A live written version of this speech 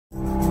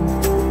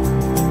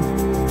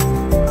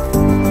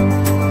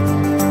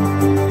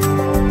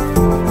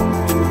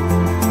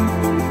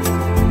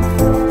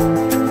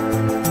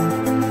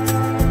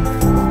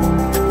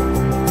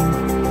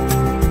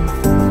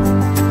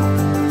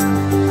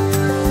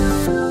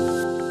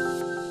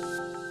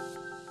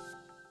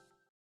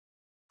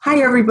Hi,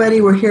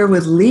 everybody. We're here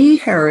with Lee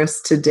Harris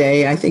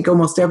today. I think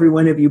almost every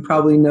one of you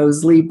probably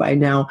knows Lee by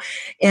now.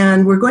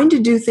 And we're going to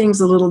do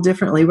things a little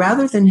differently.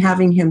 Rather than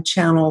having him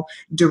channel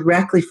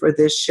directly for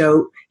this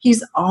show,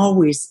 he's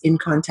always in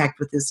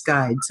contact with his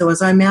guide. So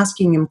as I'm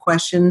asking him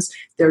questions,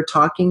 they're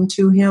talking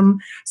to him.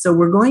 So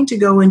we're going to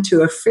go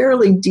into a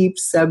fairly deep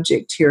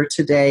subject here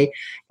today.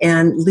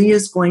 And Lee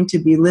is going to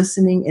be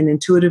listening and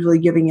intuitively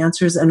giving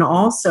answers and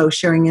also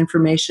sharing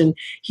information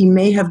he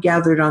may have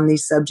gathered on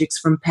these subjects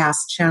from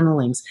past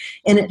channelings.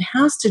 And it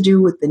has to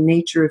do with the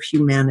nature of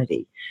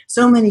humanity.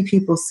 So many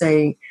people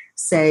say,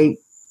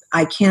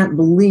 I can't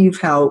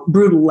believe how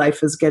brutal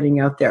life is getting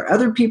out there.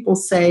 Other people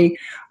say,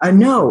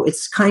 no,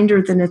 it's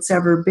kinder than it's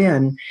ever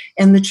been.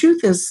 And the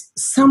truth is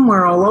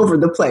somewhere all over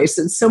the place.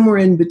 It's somewhere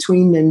in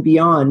between and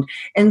beyond.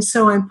 And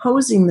so I'm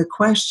posing the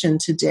question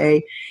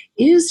today,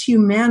 is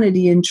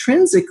humanity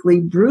intrinsically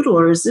brutal,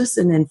 or is this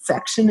an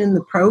infection in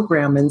the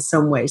program in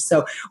some way?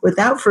 So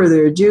without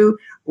further ado,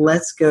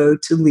 let's go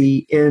to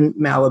Lee in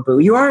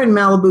Malibu. You are in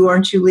Malibu,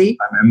 aren't you, Lee?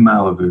 I'm in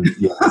Malibu,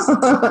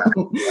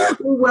 yes.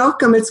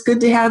 Welcome. It's good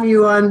to have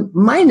you on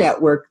my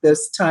network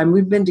this time.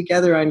 We've been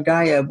together on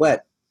Gaia,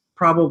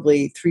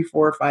 probably 3,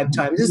 4, or 5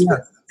 times? Yes,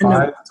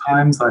 5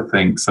 times, I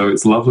think. So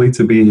it's lovely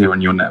to be here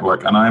on your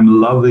network. And I'm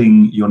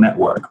loving your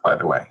network, by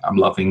the way. I'm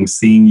loving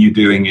seeing you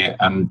doing it.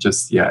 And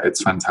just,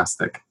 it's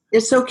fantastic.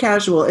 It's so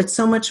casual. It's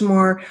so much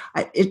more,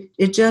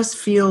 it just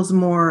feels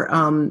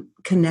more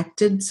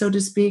connected, so to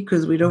speak,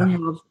 because we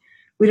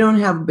don't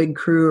have a big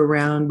crew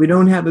around. We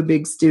don't have a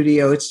big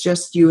studio. It's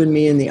just you and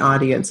me in the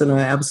audience, and I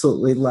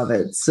absolutely love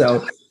it.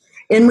 So,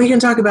 and we can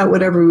talk about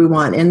whatever we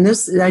want. And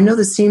this, I know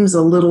this seems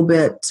a little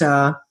bit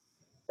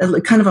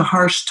kind of a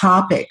harsh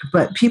topic,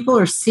 but people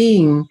are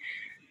seeing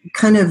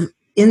kind of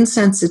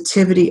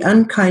insensitivity,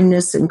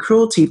 unkindness, and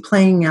cruelty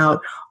playing out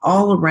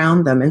all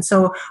around them. And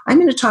so I'm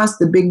going to toss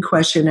the big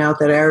question out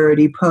that I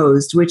already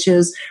posed, which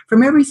is,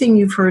 from everything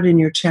you've heard in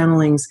your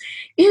channelings,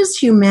 is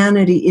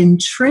humanity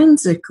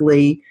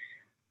intrinsically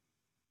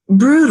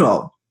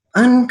brutal,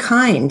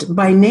 unkind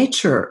by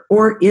nature,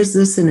 or is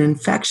this an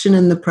infection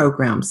in the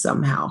program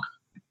somehow?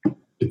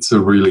 It's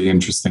a really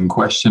interesting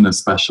question,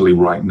 especially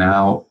right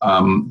now.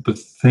 The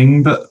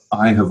thing that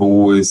I have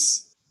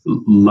always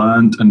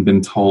learned and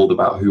been told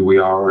about who we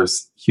are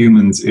as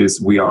humans is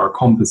we are a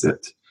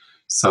composite.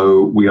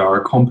 So we are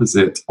a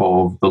composite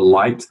of the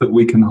light that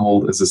we can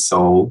hold as a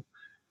soul,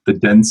 the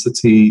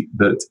density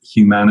that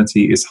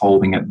humanity is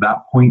holding at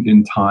that point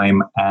in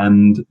time,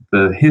 and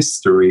the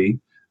history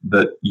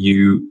that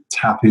you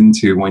tap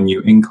into when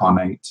you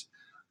incarnate.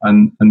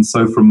 And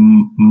so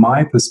from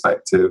my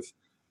perspective,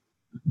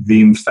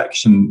 the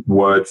infection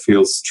word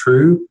feels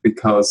true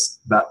because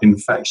that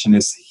infection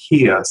is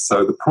here.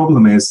 So the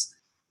problem is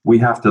we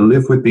have to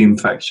live with the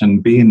infection,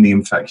 be in the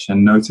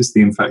infection, notice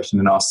the infection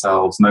in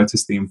ourselves,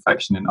 notice the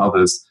infection in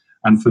others.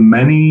 And for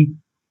many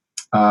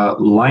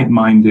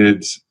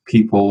like-minded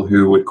people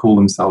who would call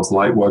themselves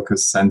light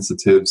workers,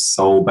 sensitives,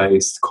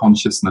 soul-based,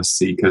 consciousness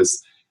seekers,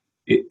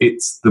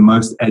 it's the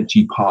most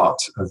edgy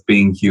part of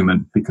being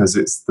human because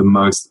it's the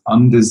most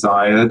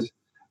undesired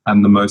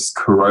and the most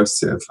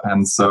corrosive.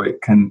 And so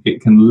it can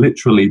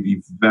literally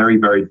be very,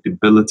 very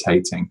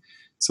debilitating.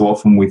 So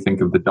often we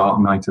think of the dark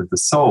night of the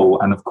soul,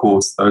 and of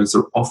course those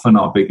are often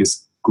our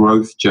biggest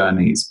growth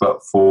journeys.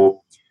 But for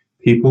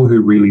people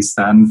who really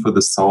stand for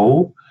the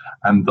soul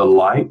and the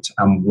light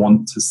and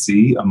want to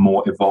see a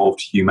more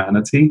evolved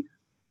humanity,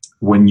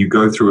 when you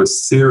go through a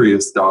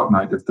serious dark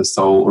night of the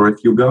soul, or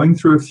if you're going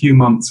through a few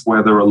months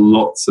where there are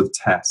lots of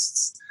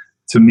tests,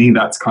 to me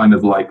that's kind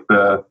of like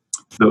the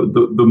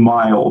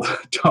mild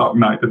dark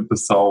night of the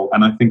soul.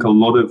 And I think a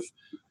lot of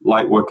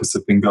light workers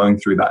have been going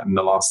through that in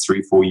the last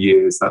 3-4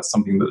 years. That's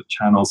something that the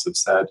channels have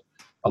said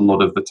a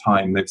lot of the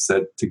time. They've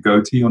said to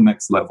go to your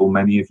next level,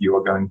 many of you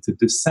are going to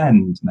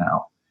descend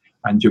now,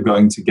 and you're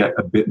going to get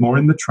a bit more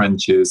in the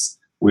trenches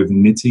with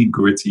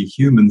nitty-gritty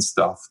human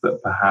stuff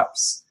that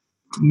perhaps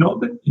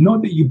not that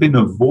you've been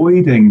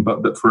avoiding,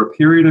 but that for a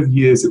period of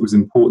years it was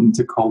important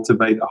to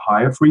cultivate a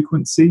higher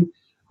frequency.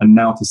 And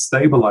now to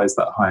stabilize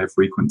that higher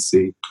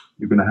frequency,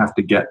 you're going to have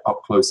to get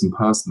up close and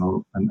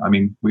personal. And I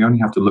mean, we only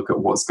have to look at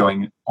what's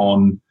going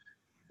on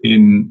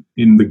in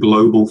the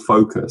global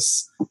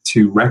focus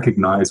to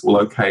recognize, well,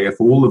 okay, if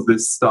all of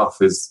this stuff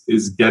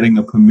is getting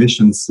a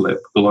permission slip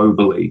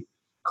globally,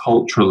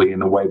 culturally,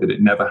 in a way that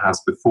it never has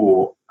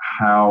before,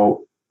 how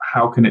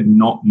can it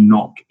not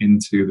knock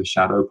into the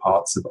shadow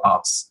parts of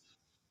us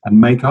and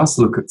make us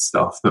look at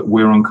stuff that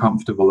we're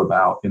uncomfortable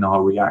about in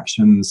our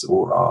reactions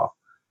or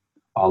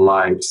our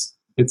lives?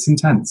 It's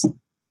intense.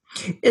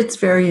 It's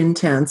very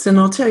intense. And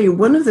I'll tell you,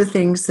 one of the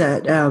things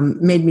that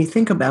made me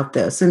think about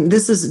this, and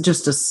this is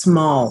just a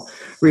small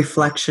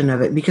reflection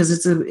of it, because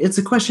it's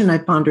a question I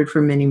pondered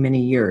for many,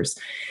 many years.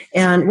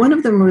 And one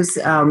of them was,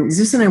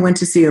 Zeus and I went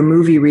to see a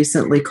movie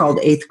recently called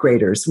Eighth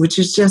Graders, which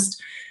is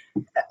just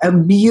a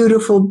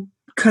beautiful,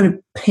 kind of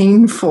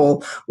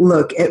painful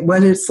look at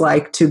what it's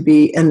like to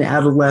be an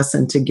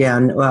adolescent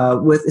again,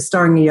 with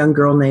starring a young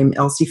girl named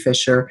Elsie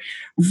Fisher.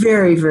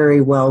 Very,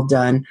 very well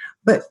done.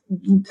 but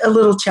a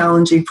little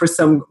challenging for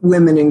some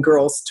women and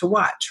girls to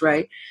watch,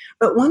 right?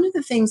 But one of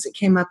the things that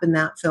came up in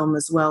that film,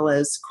 as well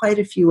as quite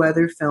a few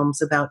other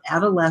films about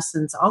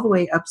adolescence all the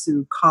way up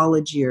through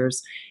college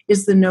years,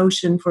 is the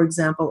notion, for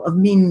example, of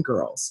mean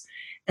girls.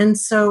 And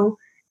so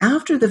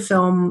after the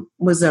film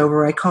was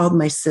over, I called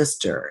my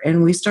sister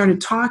and we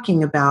started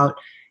talking about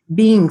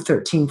being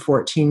 13,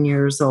 14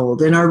 years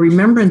old and our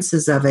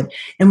remembrances of it.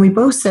 And we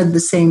both said the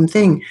same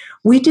thing.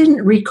 We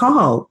didn't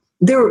recall,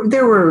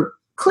 there were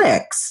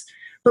cliques,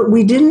 but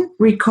we didn't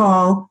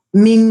recall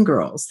mean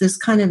girls, this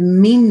kind of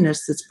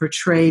meanness that's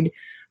portrayed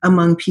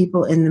among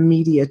people in the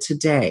media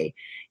today.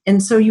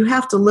 And so you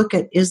have to look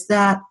at, is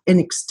that an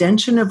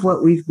extension of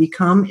what we've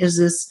become? Is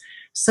this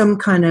some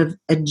kind of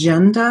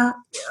agenda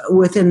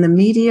within the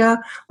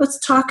media? Let's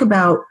talk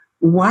about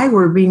why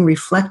we're being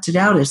reflected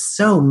out as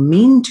so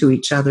mean to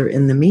each other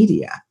in the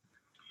media.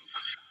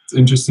 It's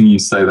interesting you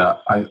say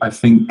that. I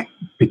think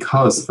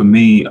because for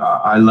me,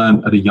 I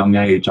learned at a young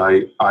age.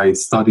 I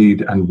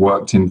studied and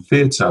worked in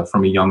theatre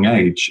from a young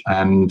age,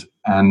 and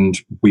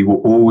we were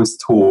always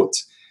taught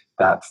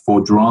that for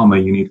drama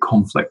you need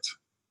conflict,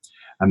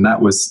 and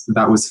that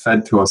was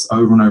fed to us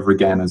over and over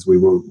again as we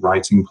were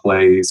writing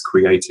plays,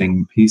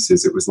 creating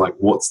pieces. It was like,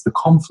 what's the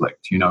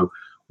conflict? You know,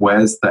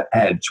 where's the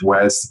edge?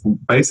 Where's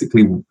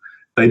basically.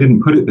 They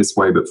didn't put it this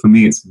way, but for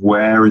me, it's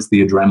where is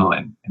the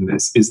adrenaline in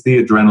this? Is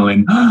the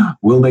adrenaline,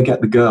 will they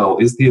get the girl?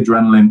 Is the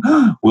adrenaline,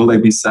 will they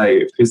be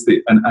saved?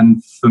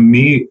 And for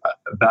me,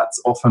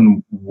 that's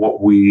often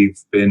what we've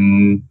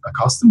been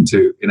accustomed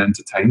to in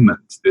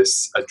entertainment,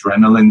 this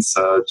adrenaline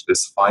surge,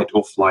 this fight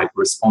or flight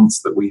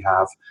response that we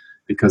have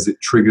because it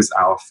triggers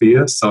our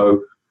fear.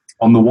 So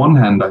on the one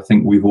hand, I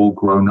think we've all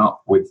grown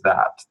up with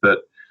that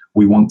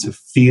we want to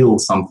feel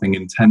something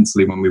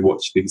intensely when we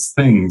watch these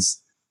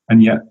things.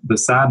 And yet the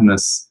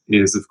sadness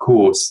is, of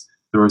course,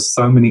 there are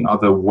so many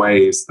other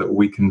ways that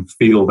we can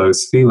feel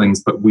those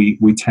feelings, but we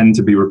tend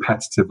to be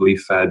repetitively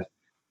fed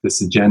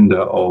this agenda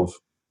of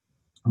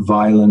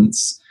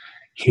violence,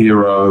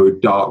 hero,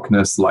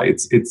 darkness. Like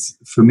it's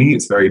for me,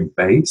 it's very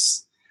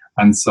base.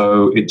 And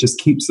so it just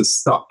keeps us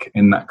stuck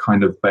in that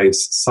kind of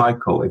base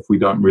cycle if we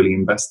don't really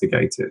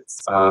investigate it.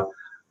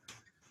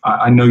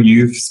 I know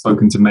you've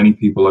spoken to many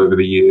people over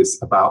the years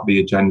about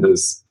the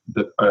agendas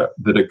that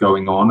are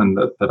going on and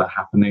that are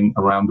happening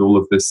around all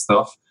of this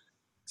stuff.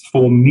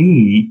 For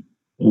me,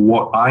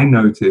 what I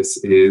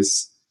notice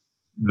is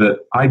that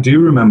I do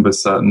remember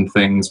certain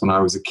things when I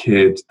was a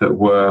kid that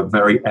were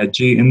very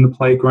edgy in the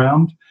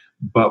playground,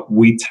 but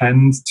we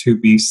tend to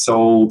be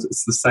sold.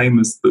 It's the same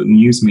as the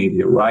news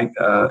media, right?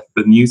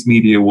 The news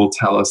media will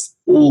tell us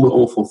all the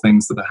awful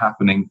things that are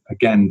happening,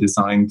 again,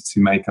 designed to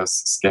make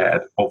us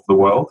scared of the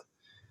world.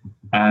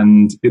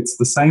 And it's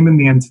the same in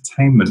the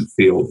entertainment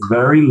field.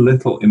 Very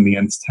little in the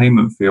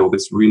entertainment field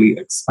is really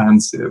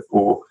expansive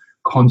or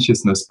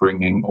consciousness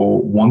bringing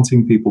or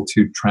wanting people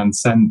to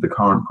transcend the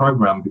current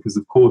program, because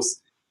of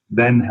course,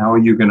 then how are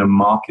you going to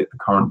market the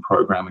current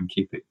program and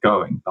keep it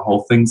going? The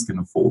whole thing's going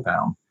to fall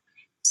down.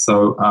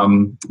 So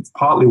it's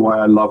partly why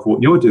I love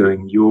what you're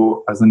doing.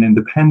 You're, as an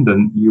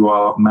independent, you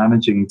are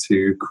managing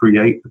to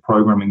create the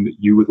programming that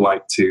you would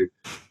like to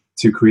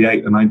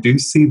create. And I do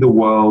see the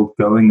world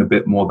going a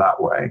bit more that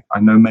way.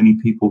 I know many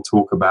people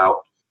talk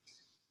about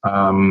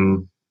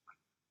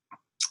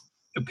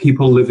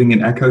people living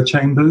in echo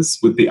chambers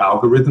with the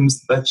algorithms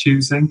that they're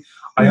choosing.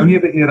 I only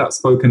ever hear that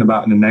spoken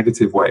about in a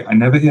negative way. I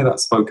never hear that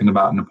spoken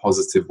about in a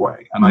positive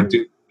way. And I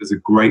do, there's a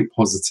great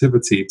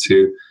positivity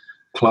to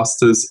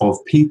clusters of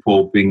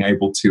people being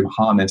able to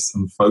harness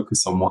and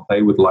focus on what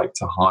they would like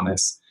to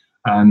harness.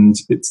 And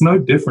it's no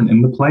different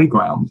in the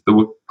playground. There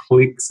were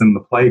cliques in the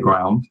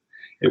playground.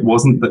 It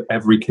wasn't that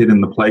every kid in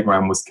the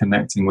playground was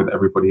connecting with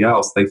everybody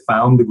else. They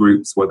found the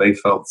groups where they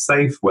felt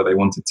safe, where they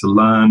wanted to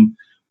learn,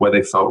 where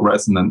they felt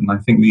resonant. And I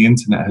think the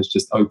internet has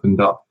just opened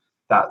up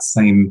that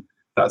same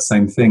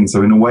thing.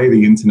 So in a way,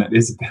 the internet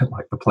is a bit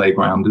like the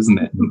playground, isn't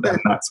it? And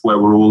that's where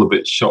we're all a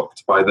bit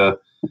shocked by the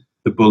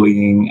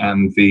bullying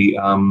and the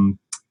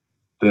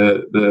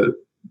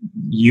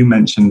you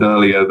mentioned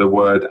earlier the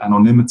word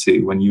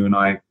anonymity when you and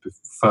I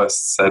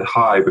first said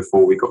hi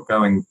before we got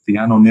going. The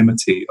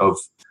anonymity of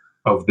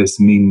this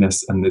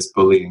meanness and this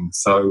bullying.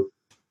 So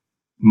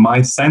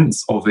my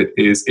sense of it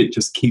is it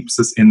just keeps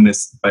us in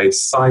this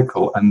base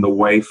cycle, and the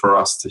way for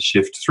us to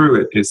shift through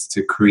it is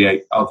to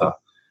create other.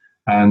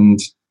 And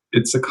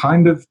it's a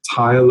kind of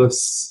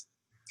tireless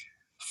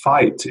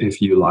fight,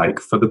 if you like,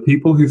 for the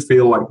people who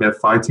feel like they're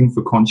fighting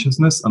for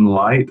consciousness and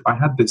light. I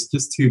had this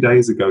just 2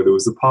 days ago. There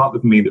was a part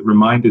of me that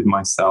reminded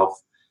myself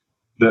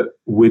that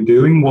we're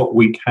doing what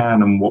we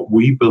can and what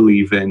we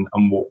believe in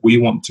and what we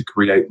want to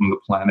create on the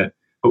planet,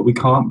 but we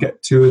can't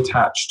get too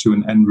attached to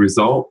an end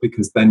result,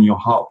 because then your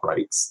heart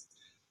breaks.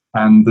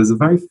 And there's a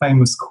very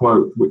famous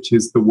quote, which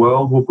is, the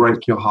world will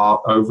break your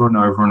heart over and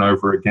over and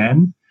over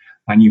again,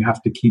 and you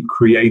have to keep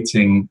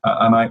creating.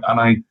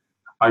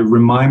 I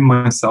remind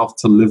myself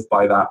to live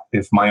by that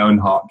if my own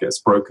heart gets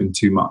broken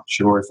too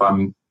much, or if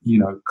I'm,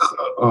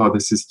 oh,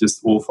 this is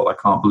just awful, I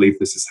can't believe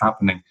this is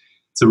happening.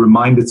 It's a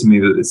reminder to me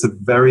that it's a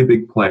very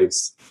big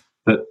place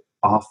that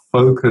our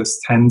focus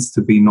tends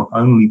to be not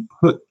only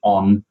put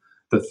on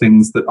the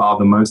things that are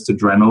the most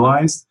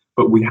adrenalized,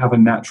 but we have a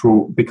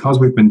natural, because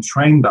we've been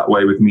trained that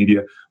way with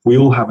media, we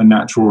all have a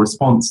natural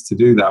response to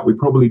do that. We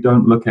probably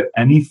don't look at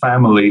any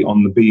family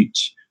on the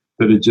beach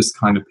that are just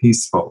kind of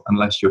peaceful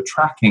unless you're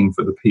tracking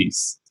for the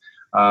peace,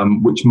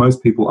 which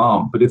most people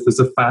aren't. But if there's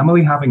a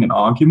family having an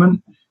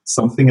argument,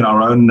 something in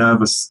our own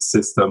nervous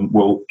system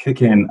will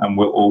kick in and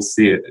we'll all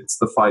see it. It's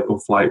the fight or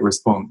flight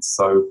response.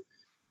 So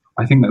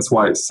I think that's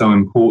why it's so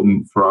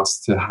important for us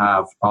to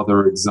have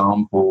other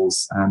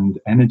examples and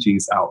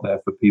energies out there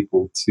for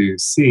people to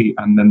see,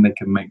 and then they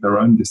can make their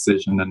own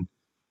decision, and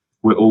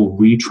we're all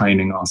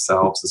retraining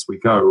ourselves as we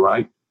go,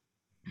 right?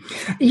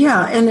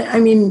 Yeah, and I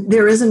mean,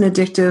 there is an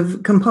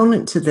addictive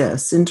component to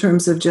this in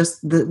terms of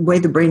just the way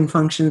the brain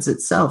functions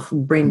itself,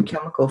 brain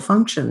chemical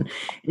function.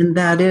 And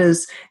that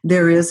is,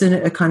 there is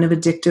a kind of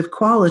addictive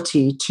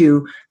quality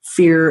to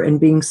fear and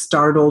being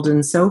startled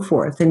and so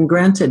forth. And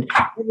granted,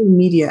 every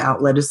media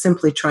outlet is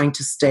simply trying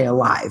to stay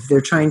alive. They're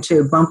trying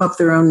to bump up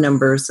their own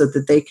numbers so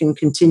that they can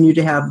continue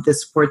to have the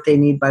support they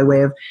need by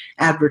way of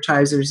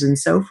advertisers and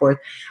so forth.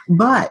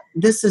 But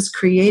this is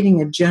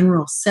creating a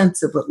general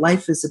sense of what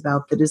life is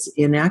about that is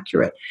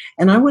inaccurate.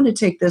 And I want to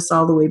take this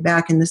all the way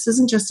back. And this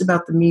isn't just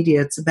about the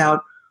media, it's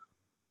about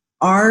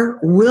our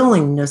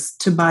willingness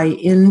to buy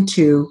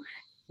into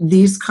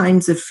these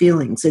kinds of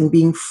feelings and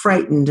being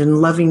frightened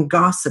and loving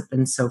gossip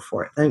and so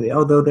forth. I mean,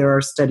 although there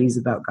are studies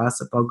about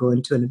gossip I'll go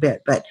into in a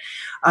bit. But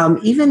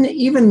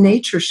even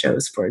nature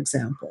shows, for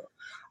example,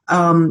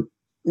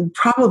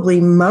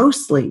 probably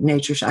mostly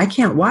nature shows. I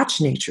can't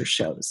watch nature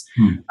shows.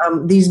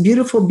 These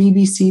beautiful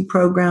BBC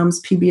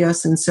programs,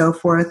 PBS and so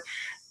forth,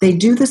 they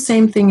do the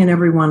same thing in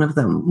every one of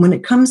them. When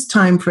it comes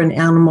time for an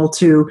animal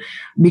to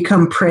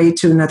become prey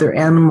to another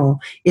animal,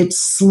 it's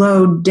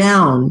slowed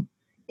down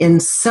in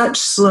such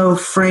slow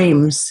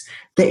frames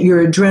that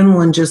your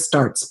adrenaline just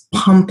starts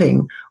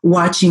pumping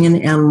watching an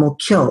animal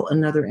kill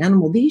another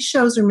animal. These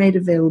shows are made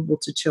available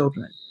to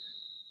children.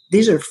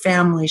 These are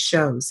family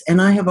shows.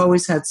 And I have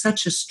always had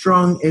such a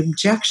strong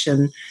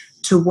objection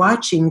to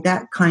watching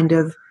that kind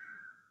of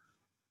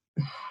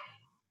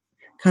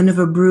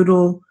a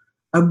brutal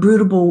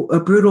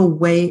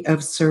way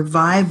of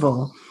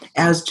survival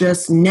as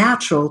just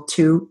natural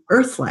to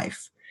Earth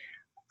life.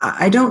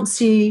 I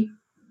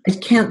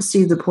can't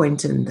see the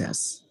point in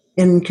this,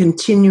 in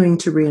continuing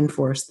to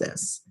reinforce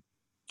this.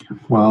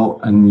 Well,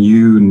 and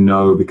you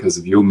know, because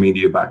of your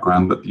media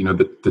background, that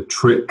the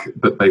trick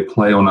that they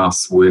play on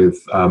us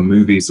with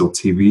movies or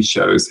TV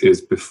shows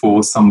is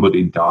before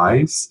somebody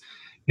dies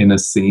in a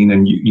scene,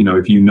 and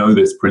if you know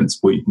this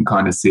principle, you can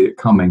kind of see it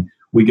coming.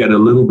 We get a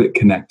little bit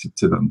connected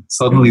to them.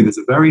 Suddenly, there's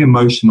a very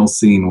emotional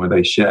scene where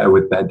they share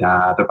with their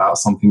dad about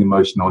something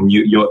emotional, and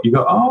you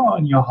go, oh,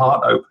 and your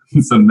heart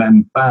opens, and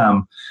then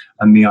bam.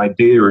 And the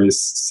idea is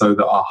so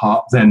that our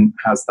heart then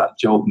has that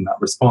jolt and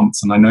that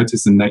response. And I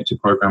notice in nature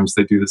programs,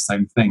 they do the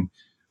same thing.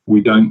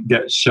 We don't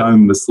get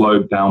shown the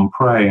slowed down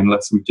prey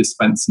unless we just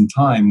spent some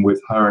time with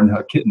her and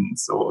her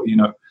kittens, or,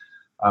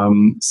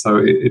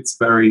 so it's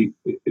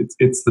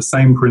the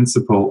same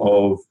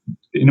principle of,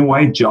 in a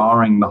way,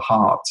 jarring the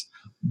heart.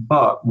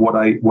 But what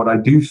I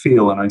do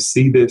feel, and I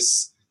see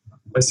this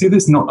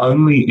not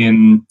only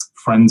in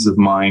friends of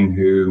mine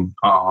who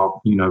are,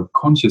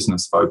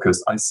 consciousness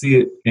focused. I see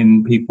it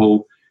in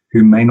people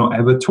who may not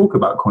ever talk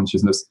about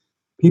consciousness.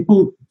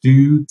 People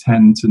do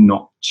tend to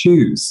not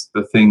choose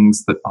the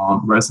things that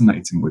aren't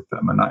resonating with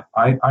them. And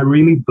I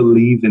really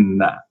believe in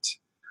that.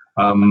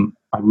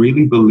 I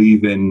really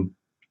believe in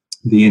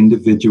the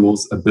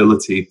individual's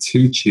ability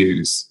to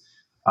choose.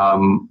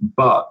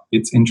 But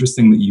it's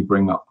interesting that you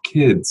bring up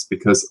kids,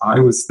 because I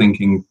was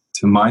thinking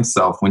to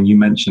myself, when you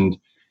mentioned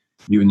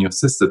you and your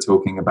sister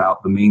talking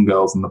about the mean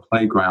girls in the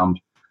playground,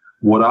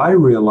 what I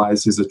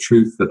realize is a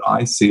truth that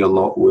I see a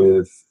lot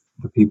with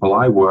the people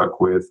I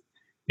work with,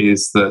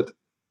 is that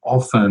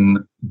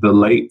often the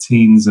late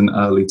teens and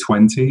early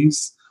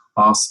 20s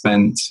are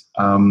spent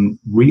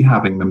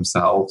rehabbing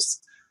themselves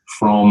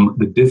from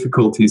the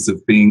difficulties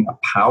of being a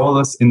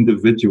powerless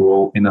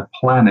individual in a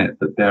planet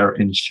that they're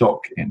in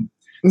shock in.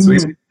 So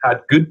if you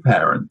had good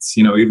parents,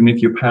 even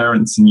if your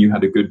parents and you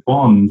had a good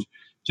bond,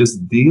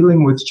 just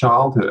dealing with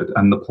childhood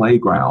and the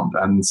playground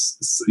and,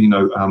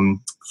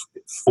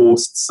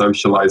 forced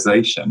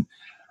socialization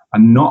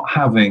and not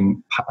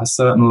having a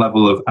certain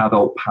level of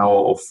adult power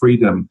or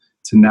freedom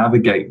to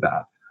navigate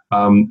that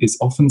is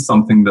often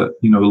something that,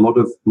 a lot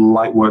of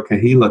light worker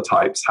healer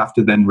types have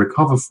to then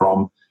recover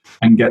from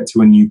and get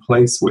to a new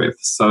place with.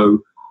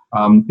 So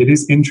it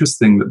is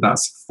interesting that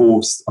that's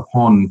forced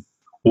upon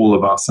all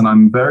of us. And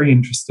I'm very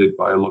interested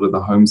by a lot of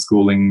the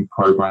homeschooling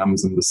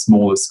programs and the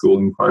smaller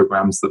schooling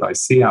programs that I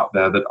see out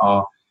there that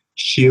are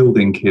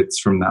shielding kids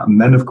from that.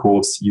 And then, of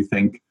course, you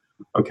think,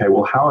 okay,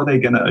 well, how are they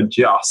going to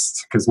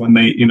adjust? Because when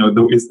they,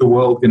 is the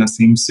world going to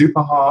seem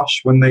super harsh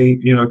when they,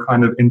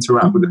 kind of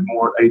interact with it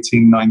more at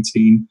 18,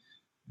 19?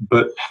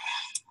 But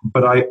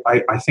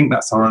I think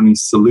that's our only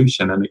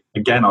solution. And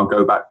again, I'll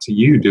go back to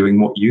you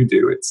doing what you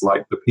do. It's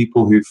like the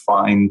people who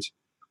find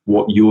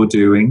what you're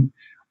doing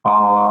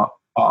are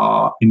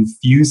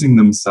infusing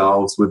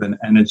themselves with an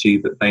energy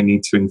that they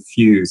need to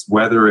infuse,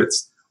 whether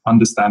it's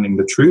understanding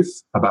the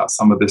truth about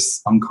some of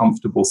this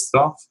uncomfortable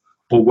stuff,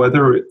 or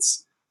whether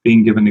it's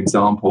being given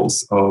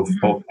examples of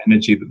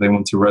energy that they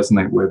want to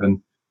resonate with.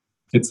 And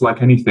it's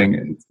like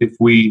anything. If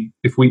we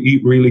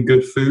eat really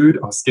good food,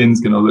 our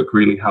skin's going to look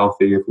really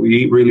healthy. If we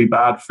eat really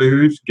bad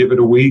food, give it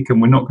a week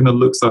and we're not going to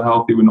look so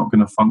healthy, we're not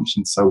going to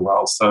function so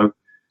well. So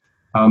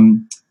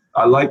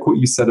I like what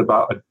you said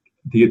about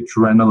the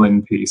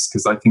adrenaline piece,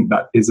 because I think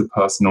that is a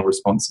personal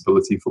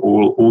responsibility for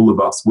all of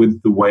us,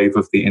 with the wave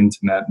of the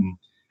internet and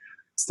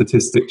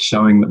statistics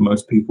showing that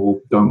most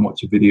people don't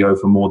watch a video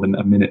for more than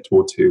a minute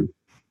or two.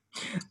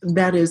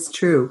 That is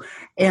true.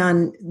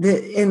 And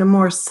in a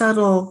more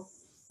subtle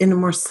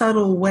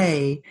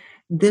way,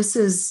 this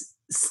is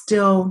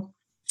still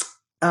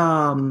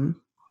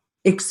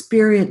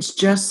experienced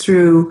just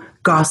through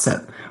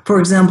gossip. For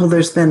example,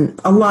 there's been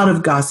a lot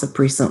of gossip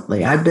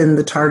recently. I've been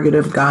the target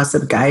of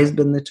gossip. Guy's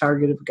been the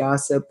target of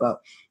gossip.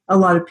 A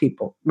lot of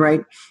people,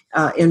 right,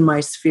 in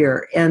my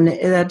sphere. And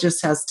that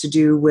just has to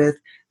do with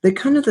the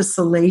kind of the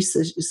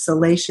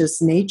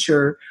salacious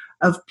nature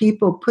of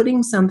people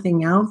putting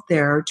something out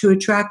there to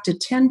attract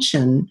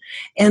attention.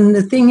 And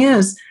the thing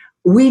is,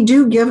 we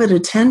do give it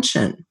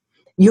attention.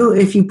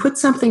 If you put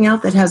something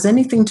out that has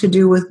anything to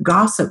do with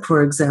gossip,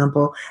 for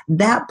example,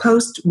 that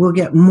post will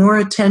get more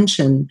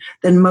attention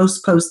than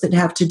most posts that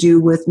have to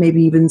do with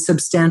maybe even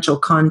substantial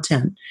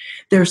content.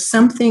 There's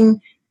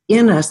something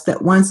in us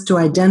that wants to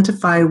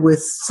identify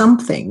with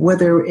something,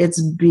 whether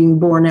it's being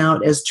borne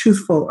out as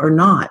truthful or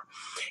not.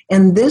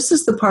 And this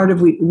is the part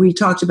of we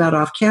talked about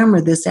off camera.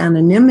 This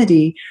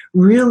anonymity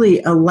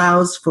really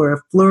allows for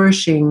a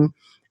flourishing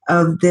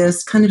of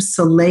this kind of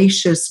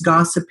salacious,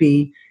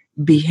 gossipy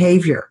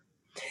behavior.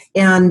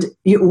 And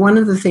one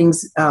of the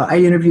things, I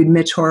interviewed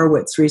Mitch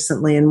Horowitz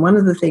recently, and one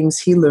of the things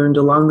he learned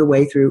along the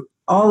way through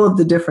all of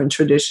the different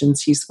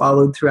traditions he's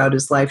followed throughout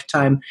his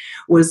lifetime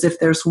was, if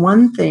there's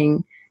one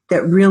thing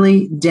that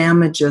really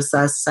damages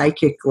us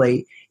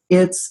psychically,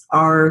 it's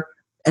our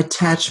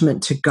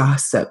attachment to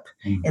gossip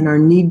and our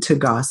need to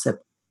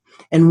gossip,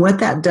 and what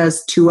that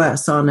does to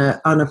us on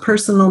a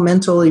personal,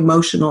 mental,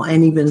 emotional,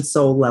 and even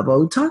soul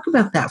level. Talk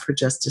about that for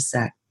just a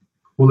sec.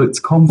 Well, it's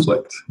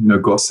conflict.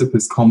 Gossip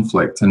is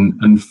conflict.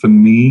 And for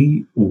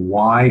me,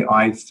 why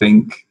I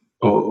think,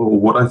 or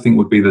what I think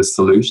would be the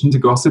solution to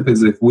gossip,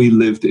 is if we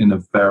lived in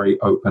a very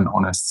open,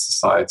 honest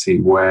society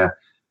where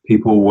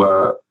people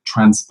were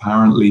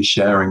transparently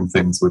sharing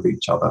things with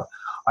each other.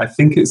 I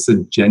think it's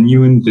a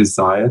genuine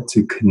desire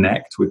to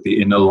connect with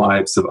the inner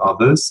lives of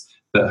others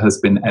that has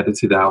been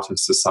edited out of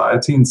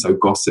society. And so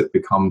gossip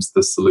becomes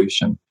the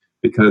solution,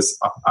 because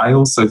I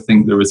also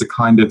think there is a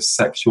kind of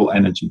sexual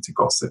energy to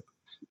gossip.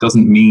 It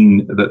doesn't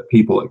mean that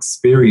people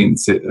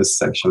experience it as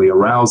sexually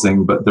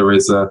arousing, but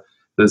there's a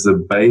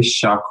base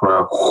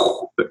chakra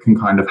that can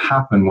kind of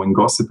happen when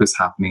gossip is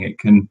happening. It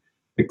can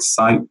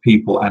excite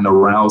people and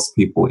arouse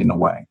people in a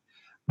way.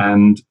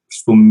 And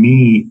for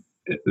me,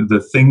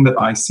 the thing that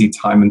I see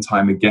time and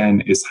time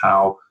again is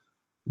how,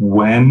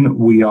 when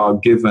we are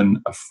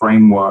given a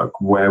framework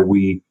where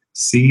we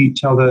see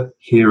each other,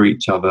 hear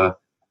each other,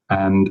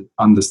 and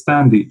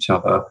understand each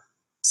other,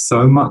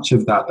 so much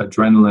of that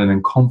adrenaline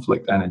and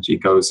conflict energy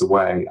goes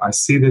away. I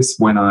see this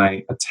when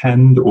I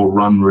attend or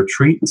run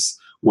retreats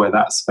where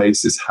that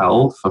space is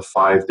held for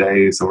 5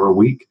 days or a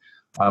week.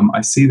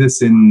 I see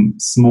this in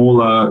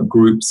smaller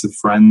groups of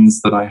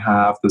friends that I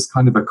have. There's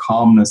kind of a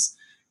calmness.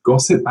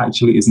 Gossip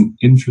actually isn't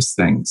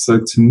interesting. So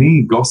to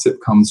me, gossip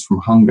comes from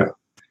hunger.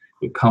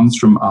 It comes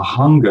from a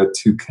hunger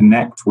to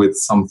connect with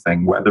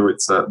something, whether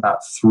it's that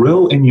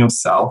thrill in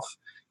yourself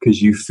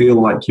because you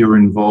feel like you're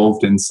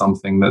involved in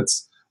something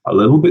that's a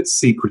little bit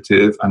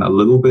secretive and a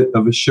little bit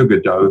of a sugar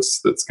dose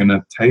that's going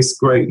to taste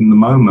great in the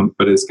moment,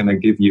 but it's going to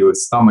give you a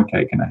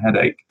stomachache and a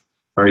headache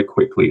very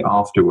quickly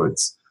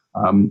afterwards.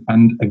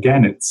 And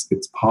again, it's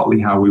partly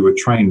how we were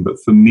trained. But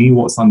for me,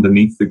 what's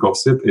underneath the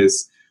gossip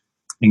is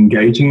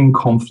engaging in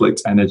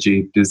conflict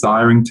energy,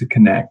 desiring to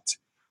connect,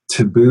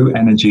 taboo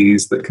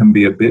energies that can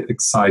be a bit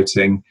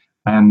exciting,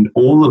 and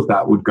all of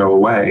that would go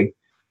away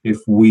if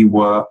we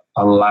were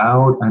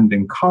allowed and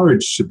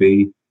encouraged to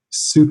be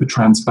super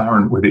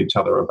transparent with each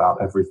other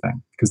about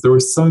everything. Because there are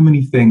so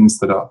many things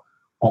that are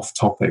off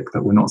topic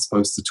that we're not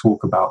supposed to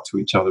talk about to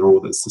each other,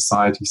 or that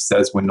society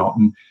says we're not.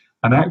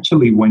 And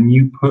actually, when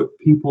you put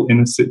people in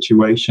a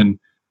situation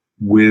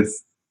with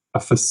a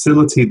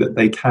facility that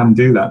they can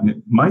do that, and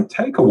it might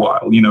take a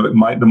while, there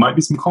might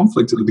be some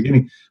conflict at the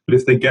beginning, but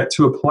if they get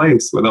to a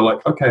place where they're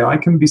like, okay, I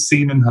can be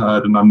seen and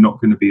heard, and I'm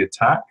not going to be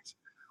attacked,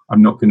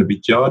 I'm not going to be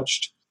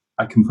judged,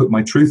 I can put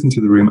my truth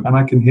into the room and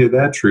I can hear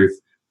their truth,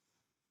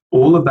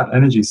 all of that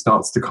energy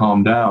starts to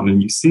calm down.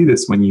 And you see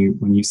this when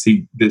you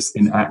see this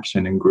in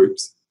action in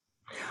groups.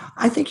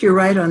 I think you're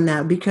right on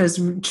that, because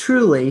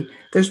truly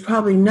there's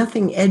probably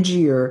nothing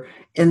edgier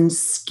and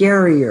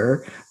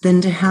scarier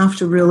than to have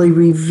to really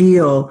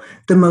reveal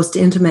the most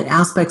intimate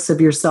aspects of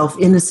yourself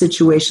in a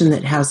situation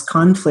that has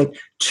conflict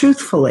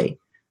truthfully.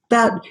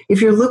 that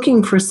if you're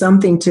looking for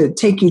something to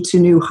take you to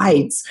new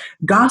heights,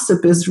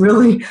 gossip is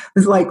really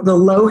like the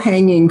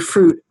low-hanging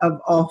fruit of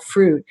all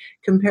fruit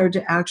compared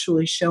to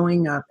actually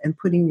showing up and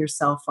putting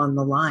yourself on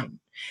the line.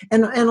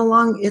 And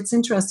along, it's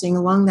interesting,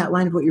 along that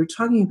line of what you're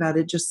talking about,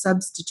 it just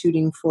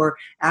substituting for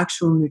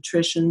actual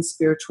nutrition,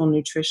 spiritual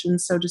nutrition,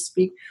 so to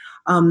speak.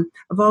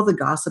 Of all the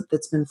gossip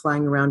that's been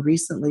flying around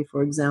recently,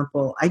 for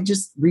example, I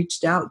just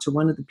reached out to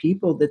one of the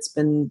people that's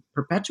been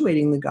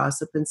perpetuating the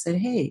gossip and said,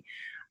 hey,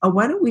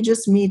 why don't we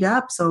just meet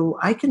up so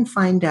I can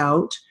find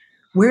out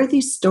where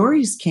these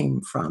stories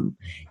came from?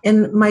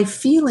 And my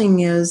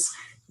feeling is,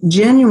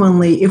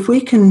 genuinely, if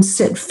we can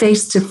sit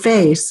face to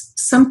face,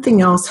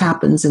 something else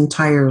happens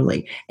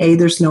entirely. A,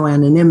 there's no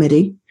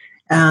anonymity,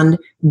 and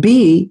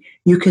B,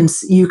 you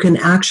can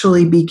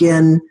actually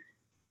begin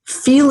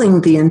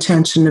feeling the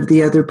intention of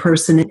the other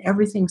person, and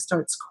everything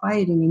starts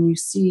quieting, and you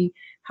see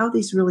how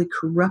these really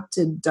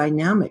corrupted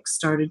dynamics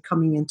started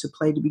coming into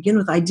play to begin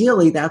with.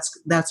 Ideally,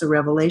 that's a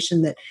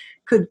revelation that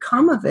could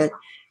come of it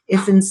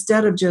if,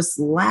 instead of just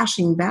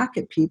lashing back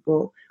at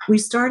people, we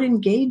start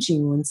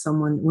engaging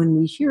when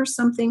we hear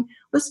something,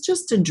 let's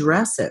just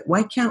address it.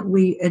 Why can't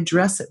we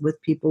address it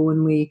with people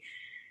when we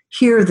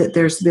hear that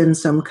there's been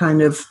some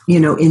kind of,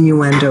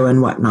 innuendo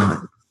and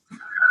whatnot?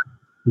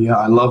 Yeah,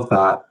 I love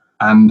that.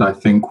 And I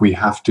think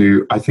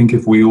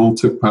if we all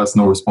took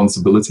personal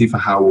responsibility for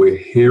how we're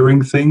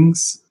hearing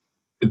things,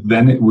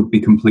 then it would be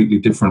completely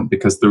different,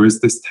 because there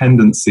is this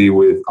tendency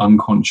with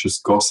unconscious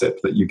gossip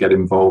that you get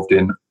involved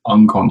in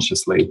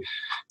unconsciously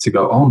to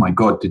go, oh my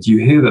God, did you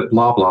hear that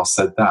blah, blah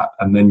said that?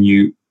 And then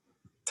you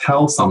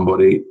tell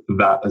somebody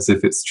that as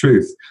if it's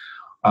truth.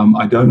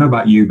 I don't know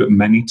about you, but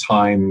many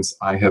times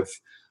I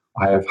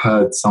have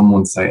heard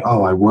someone say,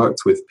 oh, I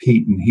worked with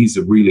Pete and he's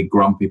a really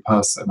grumpy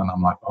person. And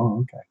I'm like, oh,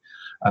 okay.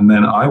 And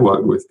then I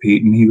worked with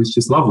Pete and he was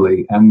just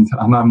lovely. And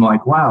I'm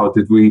like, wow,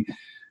 did we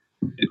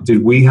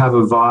have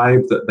a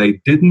vibe that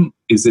they didn't?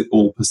 Is it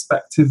all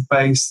perspective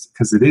based?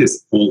 Because it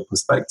is all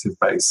perspective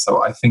based.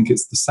 So I think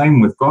it's the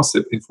same with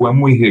gossip. If when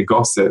we hear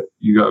gossip,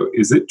 you go,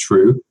 is it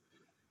true?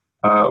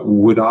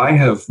 Would I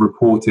have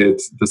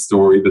reported the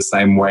story the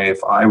same way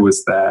if I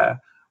was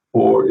there?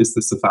 Or is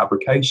this a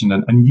fabrication?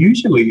 And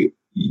usually,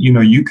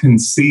 you can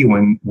see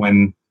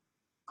when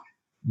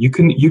you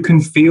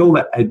can feel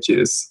the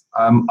edges.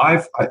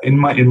 In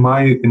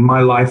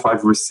my life,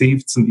 I've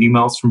received some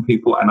emails from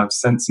people, and I've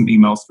sent some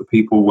emails for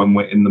people when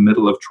we're in the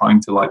middle of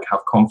trying to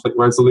have conflict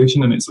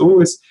resolution. And it's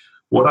always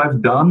what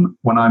I've done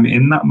when I'm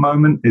in that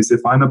moment is,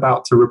 if I'm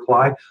about to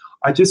reply,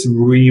 I just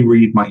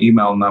reread my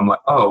email and I'm like,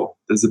 oh,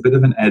 there's a bit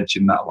of an edge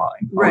in that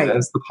line. Right. Oh,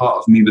 there's the part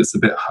of me that's a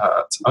bit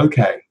hurt.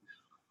 Okay,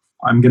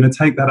 I'm going to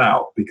take that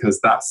out because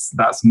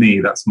that's me.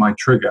 That's my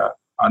trigger.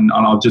 And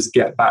I'll just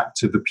get back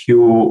to the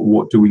pure,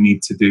 what do we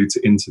need to do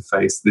to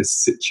interface this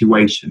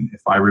situation if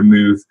I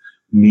remove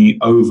me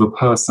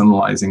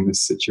over-personalizing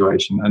this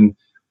situation? And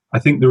I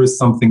think there is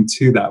something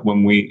to that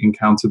when we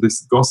encounter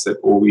this gossip,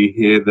 or we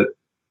hear that,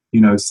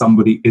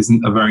 somebody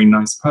isn't a very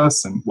nice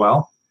person.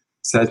 Well,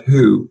 said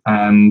who?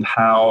 And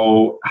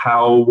how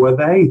were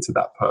they to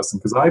that person?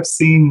 Because I've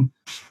seen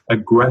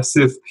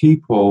aggressive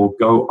people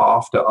go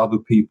after other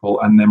people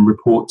and then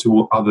report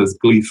to others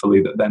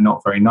gleefully that they're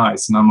not very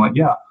nice. And I'm like,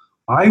 yeah,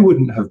 I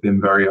wouldn't have been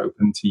very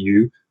open to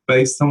you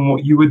based on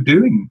what you were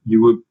doing.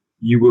 You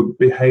were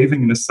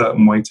behaving in a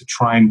certain way to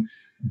try and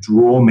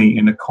draw me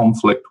in a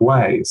conflict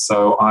way.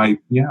 So I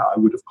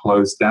would have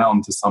closed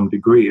down to some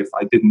degree if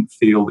I didn't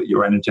feel that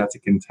your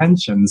energetic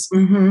intentions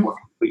were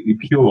completely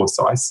pure.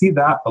 So I see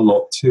that a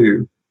lot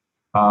too.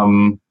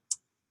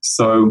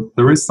 So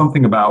there is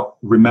something about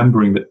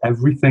remembering that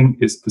everything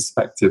is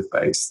perspective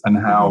based, and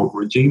how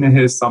Regina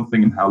hears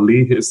something and how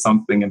Lee hears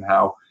something and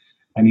how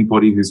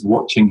anybody who's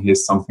watching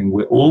hears something.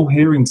 We're all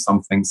hearing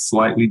something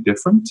slightly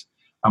different,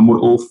 and we're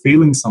all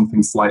feeling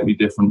something slightly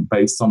different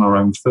based on our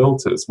own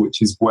filters,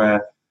 which is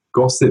where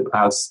gossip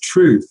as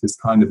truth is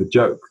kind of a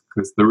joke,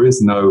 because there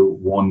is no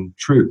one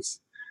truth.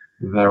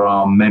 There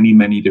are many,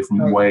 many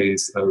different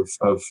ways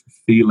of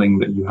feeling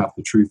that you have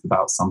the truth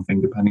about something,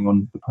 depending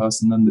on the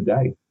person and the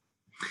day.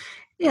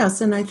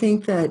 Yes, and I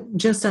think that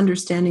just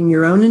understanding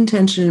your own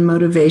intention and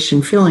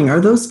motivation, feeling,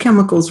 are those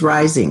chemicals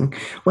rising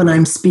when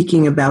I'm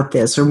speaking about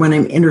this, or when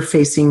I'm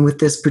interfacing with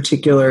this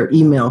particular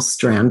email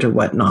strand or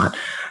whatnot,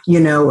 a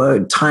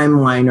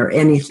timeline or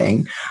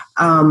anything,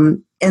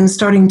 and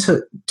starting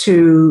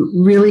to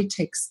really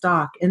take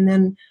stock, and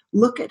then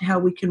look at how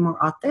we can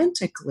more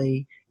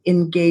authentically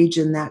engage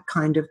in that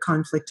kind of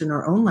conflict in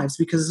our own lives,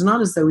 because it's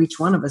not as though each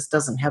one of us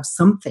doesn't have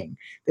something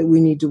that we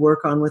need to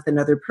work on with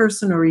another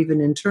person or even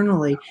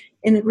internally.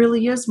 And it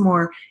really is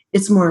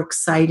it's more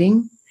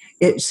exciting.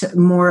 It's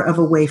more of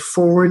a way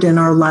forward in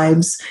our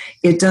lives.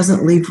 It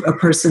doesn't leave a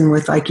person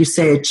with, like you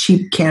say, a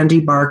cheap candy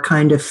bar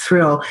kind of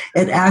thrill.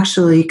 It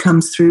actually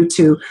comes through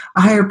to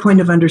a higher point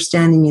of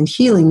understanding and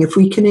healing if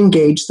we can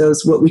engage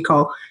those, what we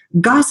call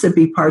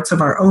gossipy parts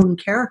of our own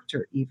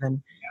character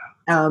even.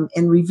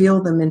 And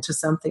reveal them into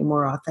something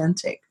more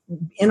authentic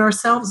in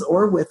ourselves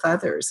or with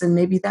others. And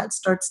maybe that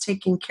starts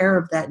taking care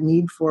of that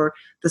need for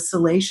the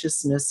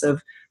salaciousness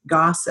of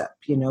gossip,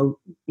 be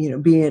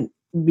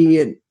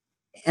it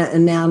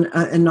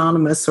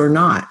anonymous or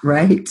not,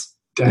 right?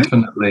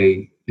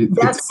 Definitely. It's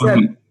That's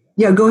funny.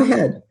 yeah, go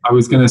ahead. I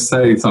was going to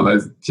say something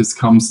that just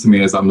comes to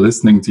me as I'm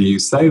listening to you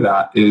say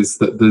that, is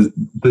that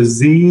the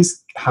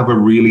Z's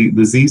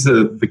the Z's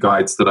are the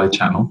guides that I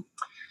channel.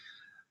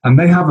 And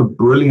they have a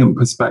brilliant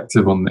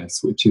perspective on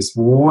this, which is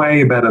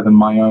way better than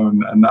my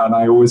own. And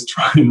I always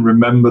try and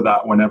remember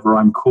that whenever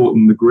I'm caught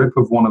in the grip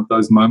of one of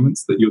those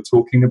moments that you're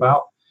talking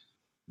about.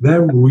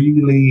 They're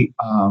really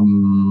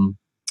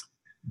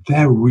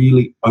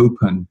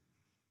open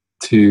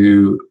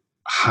to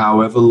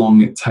however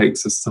long it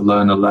takes us to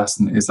learn a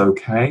lesson is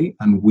okay.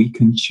 And we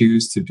can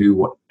choose to do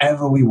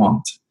whatever we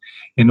want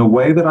in a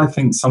way that I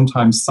think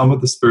sometimes some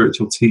of the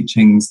spiritual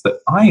teachings that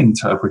I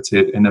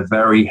interpreted in a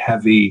very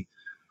heavy,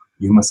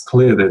 you must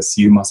clear this,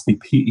 you must be,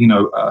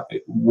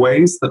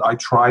 ways that I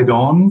tried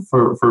on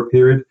for a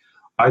period,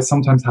 I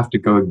sometimes have to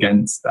go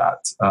against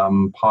that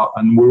part.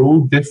 And we're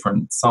all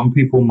different. Some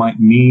people might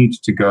need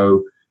to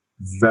go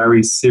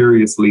very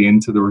seriously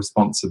into the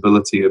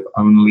responsibility of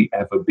only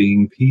ever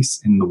being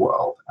peace in the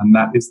world. And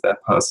that is their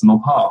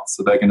personal path.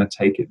 So they're going to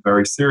take it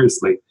very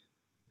seriously.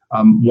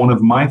 One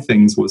of my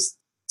things was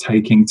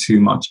taking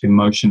too much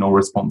emotional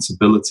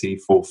responsibility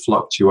for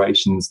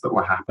fluctuations that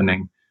were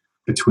happening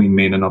between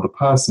me and another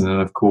person.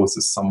 And of course,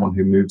 as someone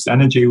who moves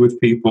energy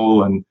with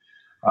people and,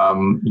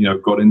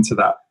 got into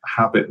that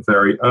habit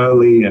very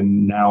early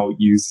and now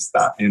uses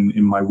that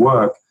in my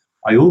work,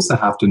 I also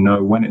have to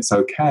know when it's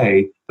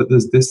okay that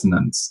there's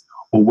dissonance,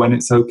 or when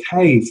it's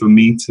okay for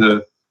me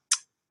to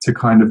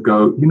kind of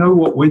go, you know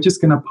what, we're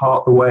just going to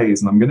part the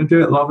ways and I'm going to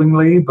do it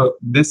lovingly, but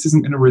this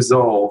isn't going to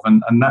resolve.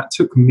 And that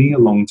took me a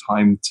long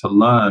time to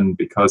learn,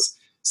 because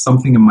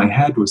something in my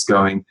head was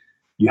going,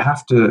 you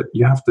have to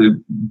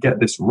get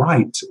this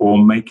right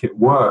or make it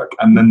work.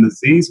 And then the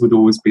Z's would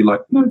always be like,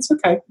 no, it's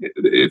okay.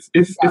 If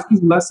there's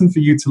a lesson for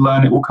you to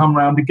learn, it will come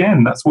around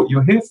again. That's what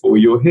you're here for.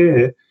 You're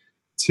here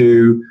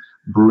to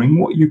bring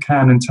what you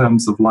can in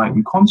terms of light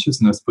and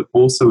consciousness, but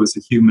also as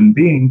a human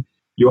being,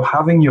 you're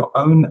having your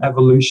own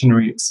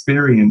evolutionary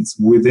experience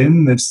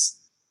within this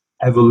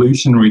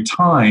evolutionary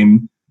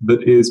time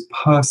that is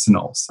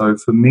personal. So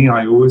for me,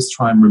 I always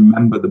try and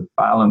remember the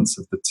balance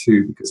of the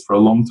two, because for a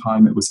long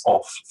time it was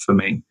off for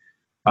me.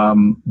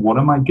 What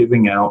am I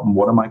giving out and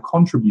what am I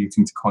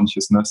contributing to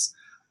consciousness?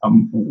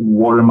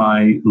 What am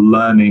I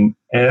learning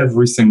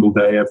every single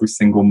day, every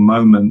single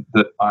moment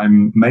that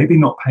I'm maybe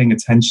not paying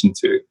attention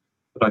to,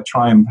 but I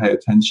try and pay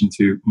attention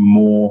to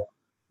more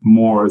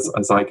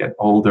as I get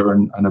older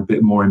and a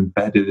bit more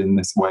embedded in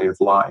this way of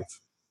life.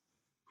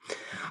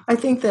 I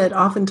think that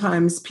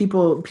oftentimes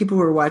people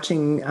who are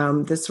watching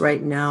this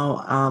right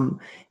now,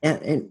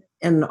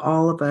 and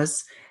all of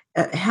us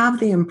have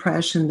the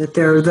impression that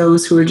there are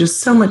those who are just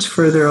so much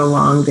further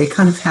along. They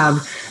kind of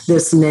have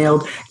this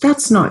nailed.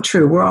 That's not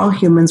true. We're all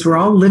humans. We're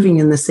all living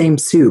in the same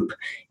soup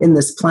in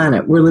this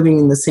planet. We're living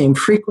in the same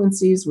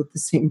frequencies with the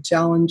same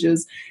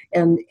challenges,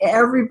 and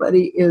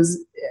everybody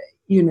is,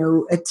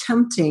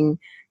 attempting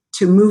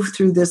to move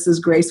through this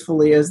as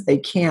gracefully as they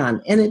can.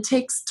 And it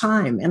takes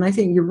time. And I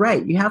think you're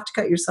right. You have to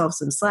cut yourself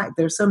some slack.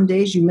 There's some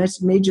days you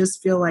may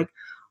just feel like,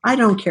 I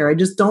don't care. I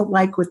just don't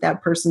like what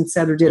that person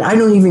said or did. I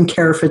don't even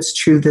care if it's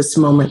true this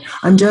moment.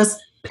 I'm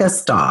just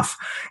pissed off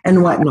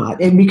and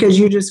whatnot. And because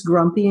you're just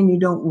grumpy and you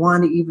don't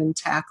want to even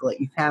tackle it.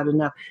 You've had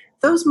enough.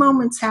 Those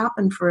moments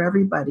happen for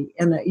everybody.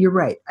 And you're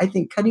right. I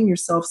think cutting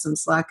yourself some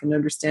slack and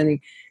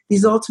understanding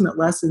these ultimate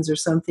lessons are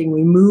something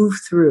we move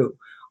through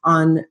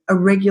on a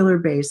regular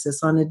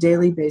basis, on a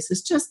daily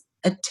basis. Just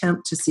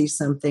attempt to see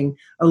something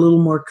a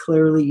little more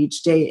clearly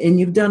each day. And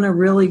you've done a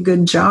really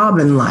good job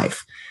in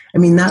life. I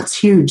mean, that's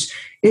huge.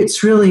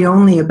 It's really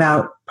only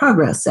about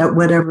progress at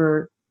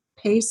whatever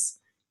pace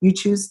you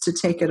choose to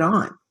take it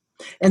on.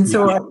 And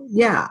so,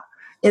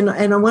 And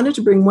I wanted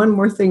to bring one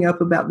more thing up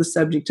about the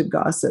subject of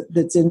gossip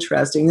that's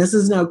interesting. This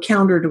is now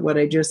counter to what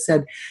I just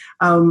said.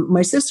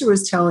 My sister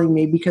was telling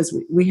me, because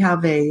we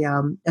have a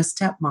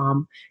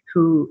stepmom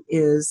who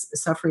is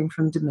suffering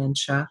from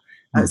dementia,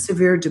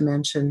 severe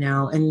dementia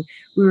now. And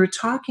we were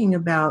talking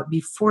about,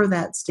 before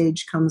that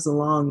stage comes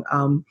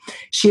along,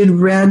 she had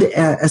read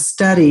a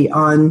study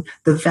on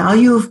the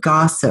value of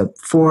gossip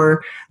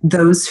for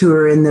those who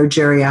are in their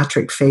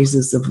geriatric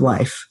phases of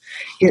life.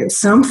 It's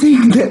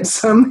something that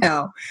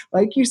somehow,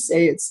 like you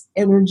say, it's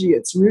energy,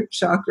 it's root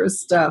chakra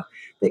stuff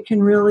that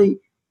can really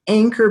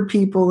anchor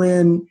people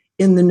in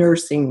the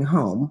nursing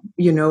home,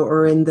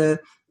 or in the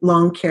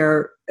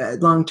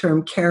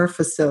long-term care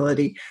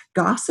facility.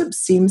 Gossip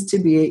seems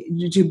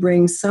to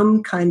bring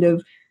some kind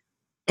of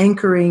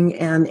anchoring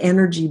and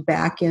energy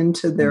back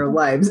into their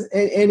lives.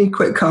 Any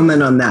quick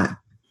comment on that?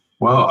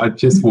 Well,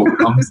 what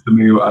comes to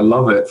me, I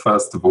love it,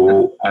 first of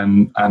all,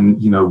 and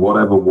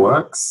whatever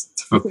works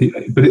for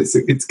people, but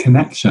it's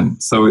connection.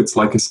 So it's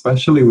like,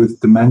 especially with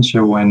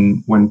dementia,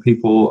 when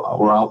people,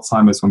 or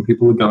Alzheimer's, when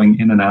people are going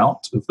in and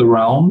out of the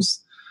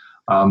realms,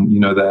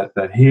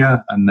 they're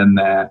here and then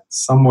they're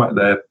somewhere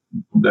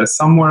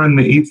in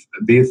the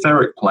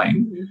etheric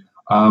plane.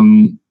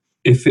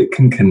 If it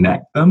can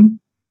connect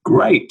them,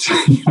 great.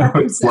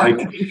 It's like,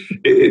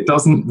 it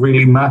doesn't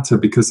really matter,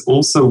 because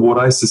also what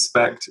I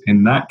suspect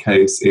in that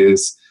case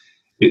is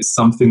it's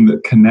something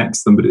that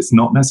connects them, but it's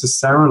not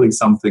necessarily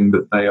something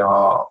that they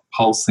are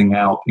pulsing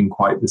out in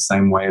quite the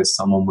same way as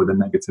someone with a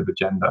negative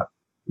agenda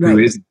who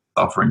is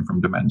suffering from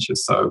dementia.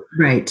 So,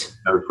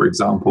 for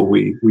example,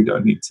 we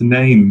don't need to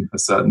name a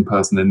certain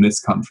person in this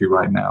country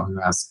right now who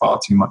has far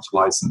too much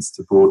license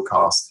to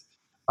broadcast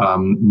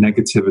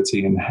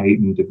negativity and hate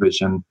and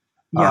division.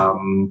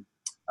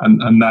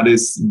 And that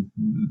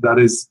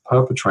is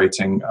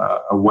perpetrating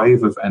a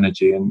wave of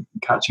energy and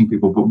catching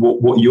people. But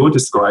what you're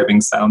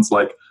describing sounds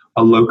like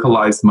a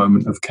localized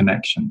moment of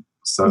connection.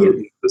 So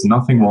there's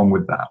nothing wrong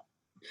with that.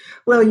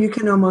 Well, you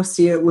can almost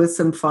see it with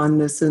some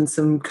fondness and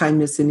some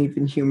kindness and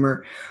even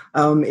humor,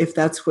 if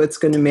that's what's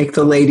going to make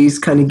the ladies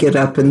kind of get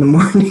up in the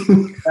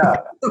morning. Yeah,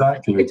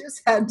 exactly. I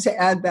just had to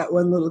add that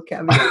one little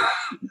caveat.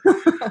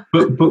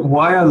 But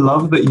why I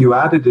love that you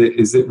added it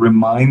is it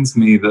reminds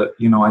me that,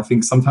 I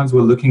think sometimes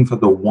we're looking for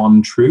the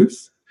one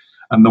truth.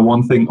 And the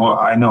one thing, or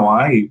I know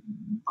I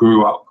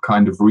grew up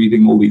kind of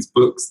reading all these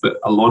books that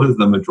a lot of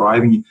them are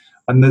driving you.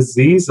 And the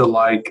Z's are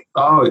like,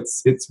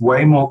 it's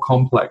way more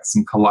complex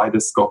and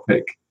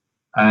kaleidoscopic.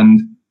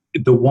 And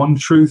the one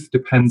truth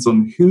depends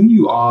on who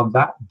you are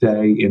that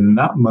day in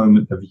that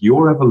moment of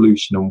your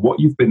evolution and what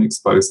you've been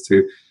exposed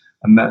to.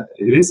 And that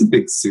it is a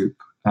big soup.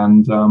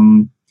 And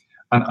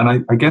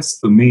I guess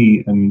for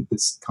me, and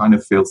this kind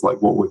of feels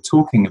like what we're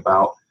talking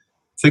about,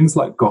 things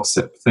like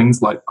gossip,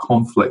 things like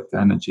conflict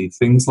energy,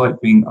 things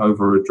like being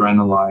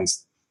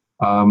over-adrenalized,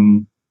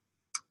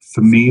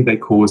 for me, they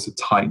cause a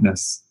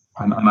tightness.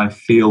 And I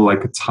feel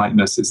like a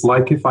tightness. It's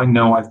like if I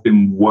know I've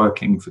been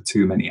working for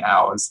too many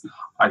hours,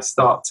 I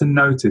start to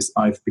notice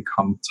I've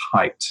become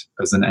tight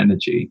as an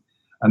energy.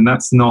 And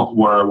that's not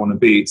where I want to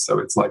be. So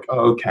it's like,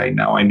 okay,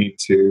 now I need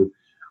to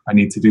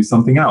do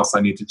something else. I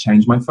need to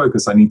change my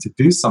focus. I need to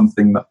do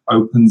something that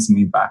opens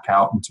me back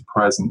out into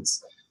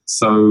presence.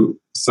 So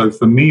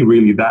for me,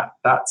 really,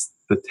 that's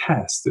the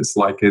test. It's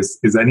like,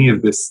 is any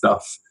of this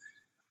stuff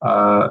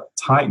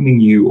tightening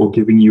you or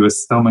giving you a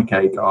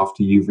stomachache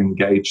after you've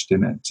engaged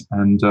in it?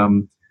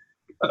 And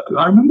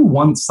I remember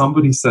once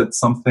somebody said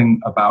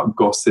something about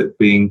gossip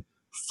being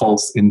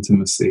false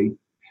intimacy.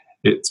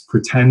 It's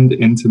pretend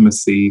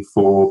intimacy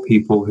for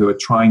people who are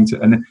trying to,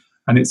 and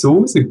it's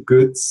always a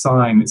good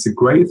sign. It's a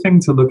great thing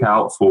to look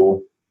out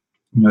for.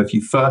 If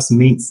you first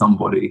meet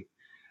somebody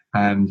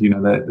and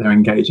they're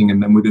engaging,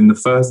 and then within the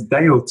first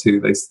day or two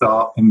they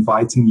start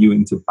inviting you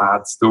into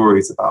bad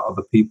stories about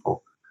other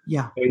people.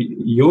 Yeah,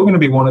 you're going to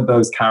be one of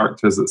those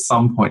characters at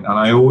some point. And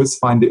I always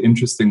find it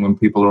interesting when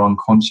people are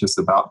unconscious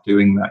about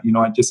doing that.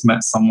 I just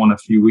met someone a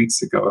few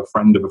weeks ago, a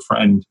friend of a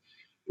friend,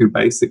 who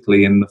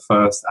basically in the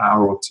first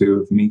hour or two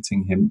of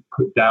meeting him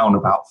put down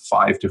about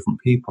 5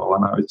 different people.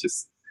 And I was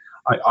just,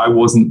 I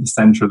wasn't the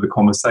center of the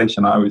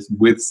conversation. I was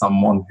with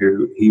someone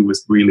who he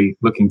was really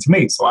looking to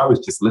meet. So I was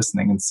just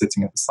listening and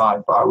sitting at the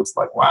side. But I was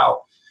like,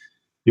 wow,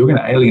 you're going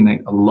to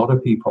alienate a lot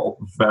of people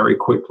very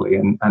quickly.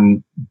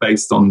 And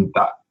based on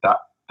that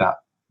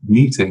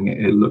meeting,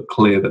 it looked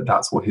clear that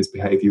that's what his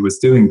behavior was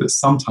doing. But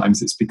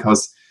sometimes it's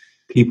because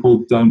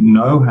people don't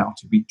know how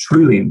to be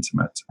truly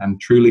intimate and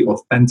truly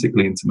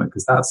authentically intimate,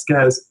 because that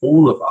scares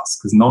all of us,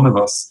 because none of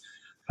us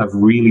have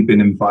really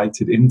been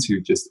invited into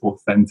just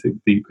authentic,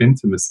 deep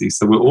intimacy.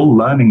 So we're all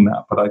learning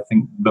that. But I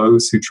think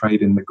those who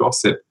trade in the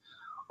gossip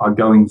are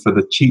going for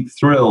the cheap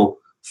thrill,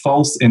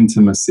 false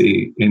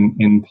intimacy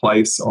in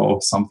place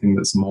of something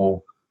that's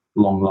more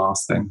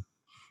long-lasting.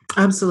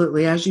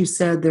 Absolutely. As you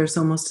said, there's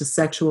almost a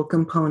sexual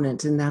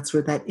component, and that's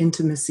where that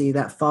intimacy,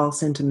 that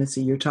false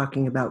intimacy you're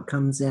talking about,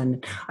 comes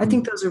in. I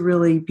think those are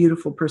really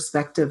beautiful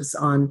perspectives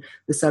on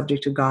the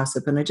subject of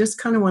gossip. And I just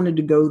kind of wanted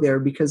to go there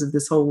because of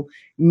this whole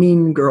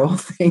mean girl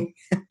thing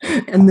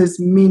and this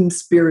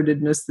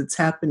mean-spiritedness that's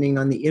happening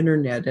on the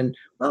internet and,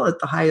 well, at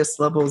the highest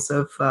levels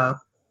of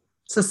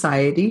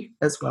society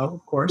as well,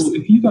 of course. Well,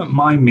 if you don't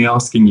mind me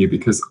asking you,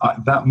 because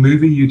that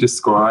movie you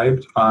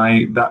described,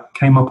 that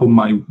came up on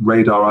my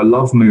radar. I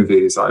love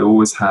movies, I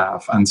always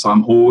have, and so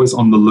I'm always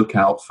on the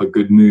lookout for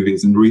good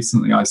movies. And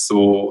recently I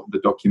saw the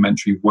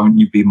documentary Won't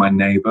You Be My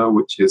Neighbor,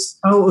 which is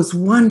it was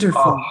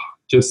wonderful.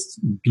 Just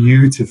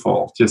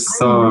beautiful, just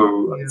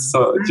so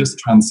just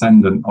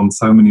transcendent on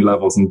so many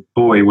levels. And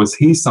boy, was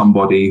he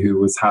somebody who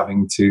was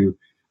having to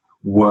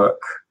work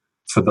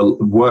for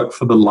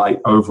the light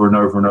over and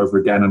over and over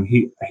again. And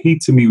he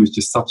to me was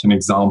just such an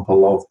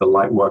example of the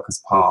light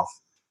worker's path.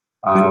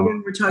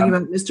 We're talking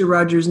about Mr.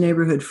 Rogers'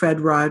 Neighborhood, Fred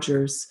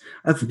Rogers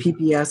of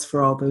PBS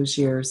for all those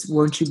years.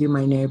 Won't You Be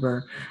My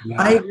Neighbor?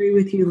 Yeah. I agree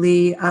with you,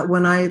 Lee.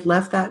 When I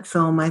left that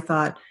film, I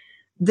thought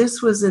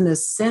this was an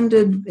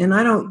ascended, and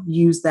I don't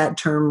use that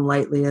term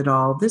lightly at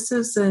all. This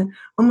is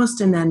almost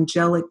an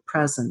angelic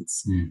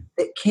presence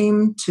that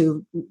came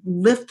to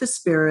lift the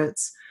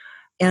spirits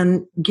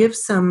and give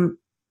some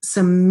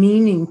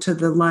meaning to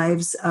the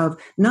lives of,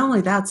 not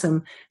only that,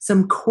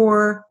 some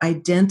core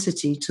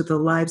identity to the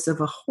lives of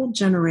a whole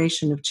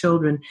generation of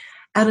children.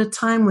 at a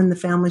time when the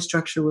family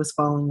structure was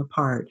falling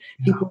apart.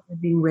 Yeah. People were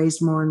being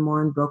raised more and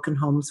more in broken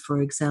homes,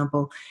 for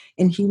example.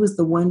 And he was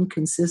the one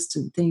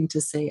consistent thing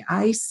to say,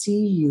 I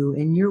see you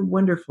and you're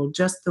wonderful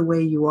just the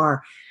way you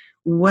are.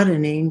 What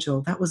an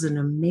angel. That was an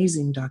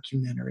amazing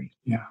documentary.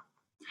 Yeah.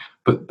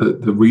 But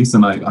the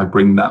reason I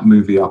bring that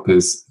movie up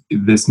is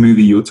this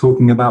movie you're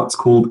talking about. It's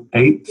called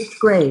Eighth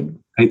grade.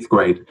 Eighth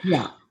Grade.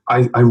 Yeah.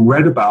 I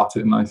read about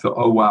it and I thought,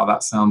 oh, wow,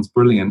 that sounds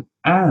brilliant.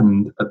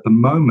 And at the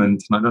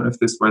moment, and I don't know if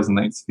this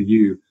resonates for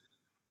you,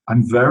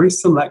 I'm very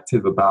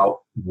selective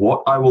about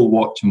what I will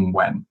watch and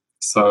when.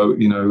 So,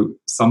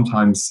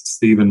 sometimes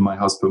Stephen, my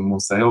husband, will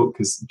say, oh,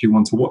 because do you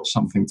want to watch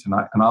something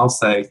tonight? And I'll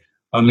say,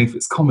 only if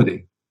it's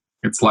comedy.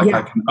 It's like,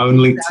 I can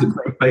only,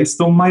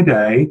 based on my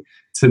day,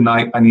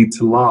 tonight I need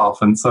to laugh.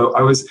 And so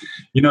I was,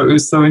 it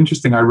was so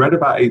interesting. I read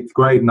about eighth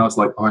grade and I was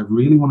like, oh, I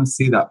really want to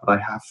see that, but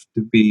I have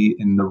to be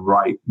in the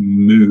right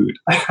mood.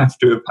 I have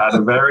to have had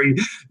a very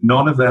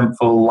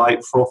non-eventful,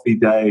 light, frothy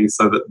day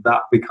so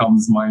that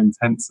becomes my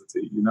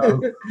intensity,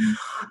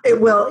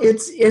 Well,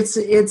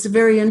 it's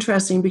very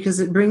interesting because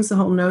it brings the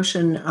whole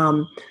notion,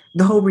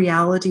 the whole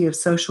reality of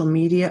social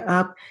media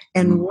up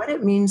and what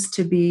it means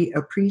to be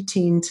a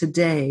preteen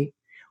today,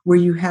 where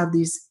you have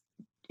these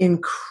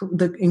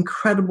the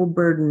incredible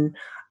burden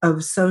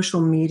of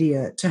social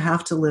media to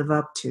have to live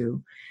up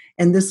to.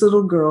 And this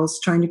little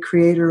girl's trying to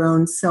create her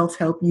own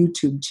self-help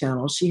YouTube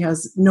channel. She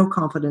has no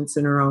confidence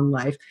in her own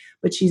life,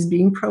 but she's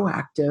being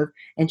proactive.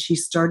 And she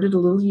started a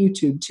little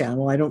YouTube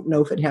channel. I don't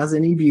know if it has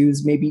any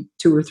views, maybe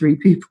 2 or 3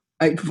 people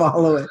might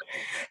follow it.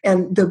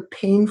 And the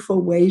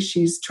painful way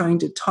she's trying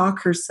to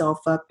talk herself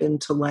up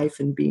into life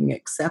and being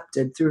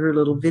accepted through her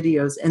little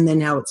videos, and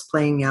then how it's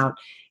playing out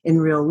in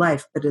real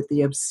life. But at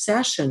the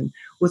obsession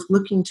with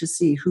looking to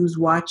see who's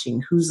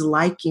watching, who's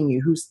liking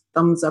you, who's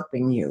thumbs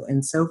upping you,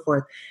 and so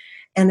forth.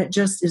 And it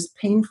just is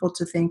painful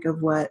to think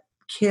of what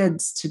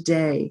kids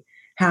today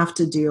have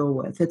to deal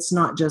with. It's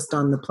not just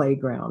on the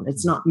playground.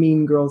 It's not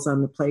mean girls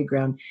on the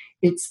playground.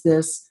 It's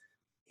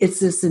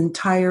this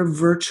entire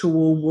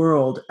virtual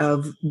world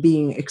of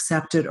being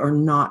accepted or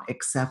not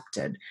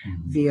accepted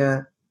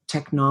via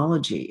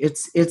technology.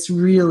 It's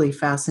really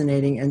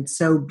fascinating and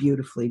so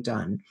beautifully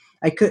done.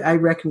 I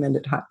recommend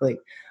it highly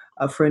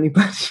for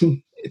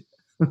anybody.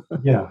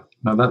 Yeah,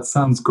 no, that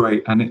sounds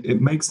great. And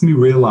it makes me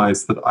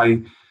realize that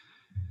I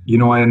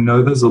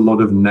know there's a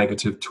lot of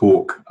negative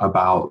talk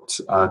about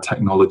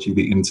technology,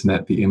 the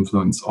internet, the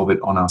influence of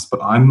it on us, but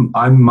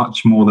I'm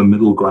much more the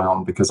middle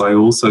ground because I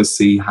also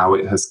see how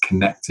it has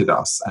connected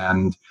us.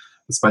 And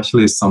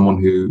especially as someone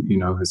who,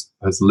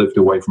 has lived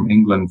away from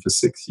England for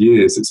 6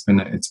 years, it's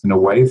been a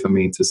way for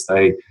me to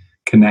stay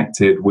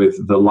connected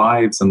with the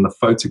lives and the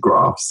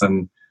photographs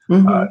and,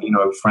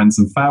 friends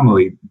and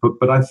family.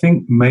 But I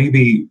think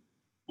maybe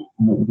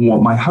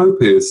what my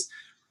hope is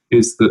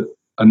that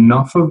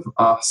enough of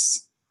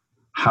us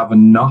have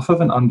enough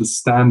of an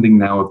understanding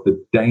now of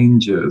the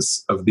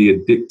dangers of the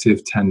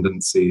addictive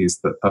tendencies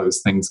that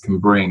those things can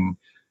bring,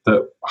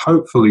 that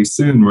hopefully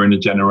soon we're in a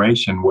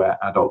generation where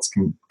adults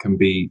can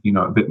be,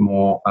 a bit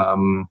more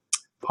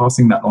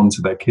passing that on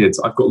to their kids.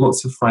 I've got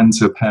lots of friends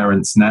who are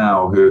parents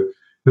now who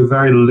are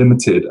very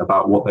limited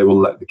about what they will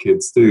let the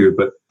kids do,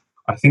 but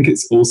I think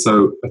it's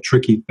also a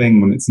tricky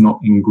thing when it's not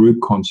in group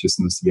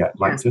consciousness yet.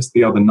 Like just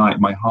the other night,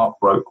 my heart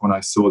broke when I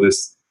saw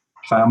this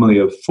family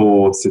of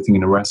 4 sitting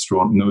in a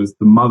restaurant, and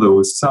the mother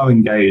was so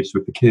engaged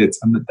with the kids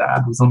and the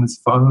dad was on his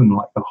phone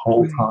like the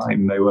whole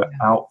time they were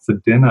out for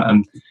dinner.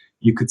 And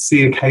you could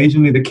see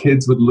occasionally the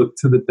kids would look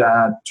to the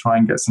dad, try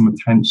and get some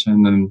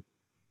attention, and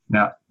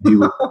now he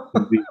was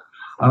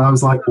and I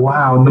was like,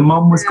 wow. And the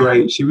mum was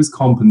great, she was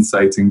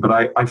compensating, but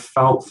I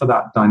felt for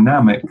that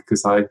dynamic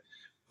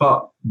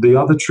but the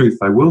other truth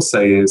I will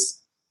say is,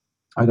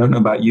 I don't know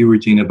about you,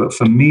 Regina, but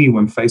for me,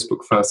 when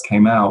Facebook first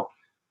came out,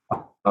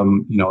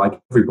 like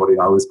everybody,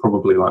 I was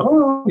probably like,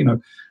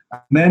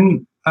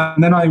 and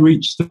then I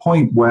reached the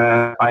point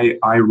where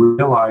I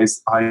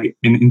realized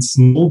in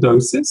small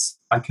doses,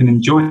 I can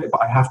enjoy it,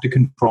 but I have to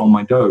control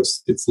my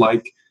dose. It's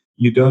like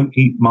you don't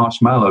eat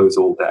marshmallows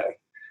all day.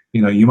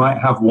 You might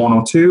have 1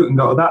 or 2 and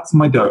go, oh, that's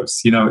my dose.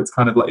 It's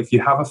kind of like if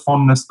you have a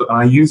fondness, but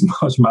I use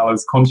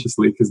marshmallows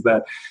consciously because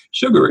they're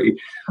sugary.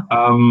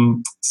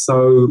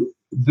 So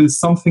there's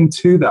something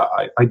to that.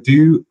 I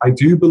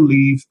do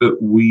believe that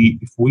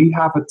if we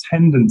have a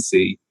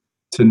tendency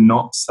to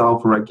not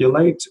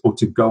self-regulate or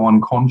to go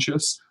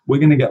unconscious, we're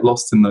going to get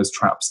lost in those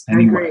traps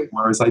anyway.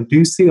 Whereas I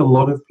do see a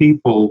lot of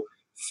people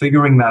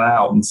figuring that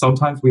out, and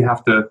sometimes we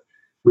have to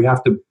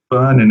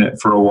burn in it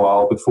for a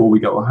while before we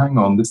go, oh, hang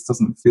on, this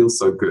doesn't feel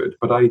so good.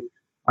 But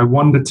I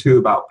wonder too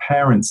about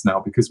parents now,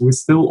 because we're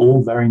still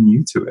all very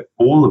new to it.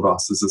 All of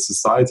us as a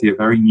society are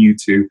very new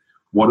to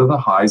what are the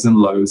highs and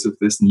lows of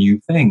this new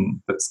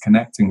thing that's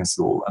connecting us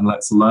all, and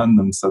let's learn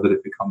them so that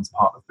it becomes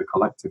part of the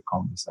collective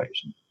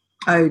conversation.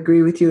 I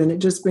agree with you. And it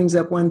just brings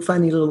up one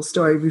funny little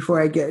story before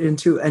I get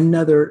into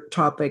another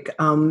topic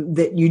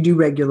that you do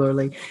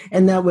regularly.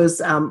 And that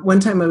was one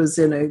time I was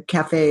in a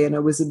cafe and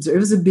it was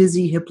a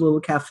busy, hip little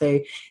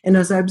cafe. And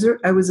as I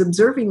was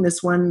observing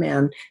this one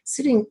man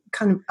sitting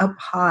kind of up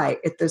high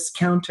at this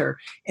counter,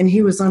 and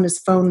he was on his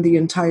phone the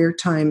entire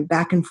time,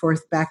 back and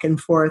forth, back and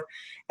forth.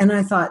 And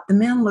I thought, the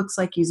man looks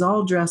like he's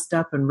all dressed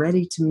up and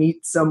ready to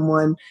meet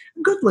someone,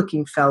 good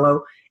looking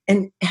fellow,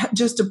 and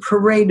just a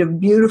parade of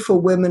beautiful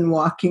women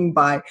walking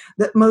by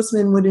that most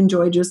men would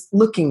enjoy just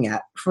looking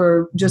at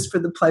for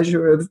the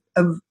pleasure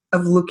of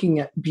looking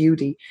at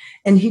beauty.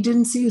 And he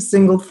didn't see a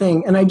single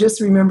thing. And I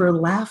just remember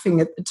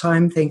laughing at the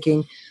time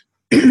thinking,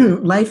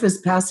 life is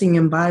passing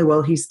him by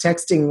while he's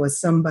texting with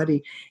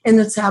somebody. And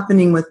it's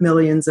happening with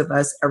millions of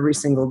us every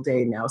single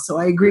day now. So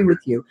I agree with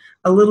you.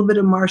 A little bit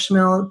of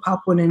marshmallow,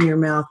 pop one in your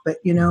mouth, but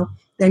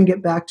then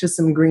get back to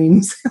some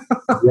greens.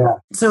 Yeah.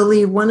 So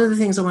Lee, one of the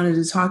things I wanted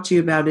to talk to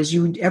you about is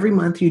every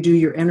month you do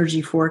your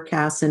energy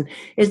forecasts, and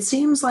it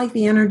seems like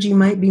the energy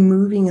might be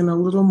moving in a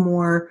little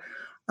more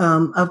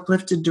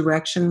uplifted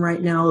direction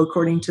right now,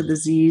 according to the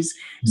Z's.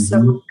 Mm-hmm.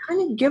 So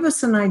kind of give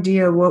us an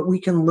idea of what we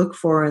can look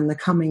for in the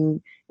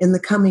coming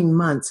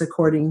months,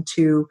 according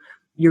to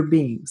your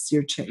beings,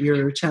 your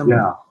channel.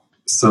 Yeah.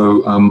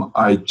 So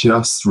I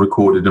just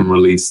recorded and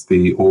released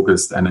the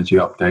August energy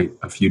update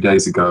a few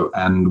days ago.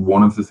 And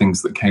one of the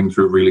things that came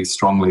through really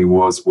strongly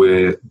was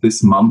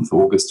this month,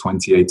 August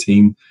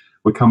 2018,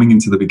 we're coming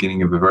into the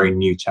beginning of a very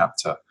new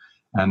chapter.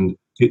 And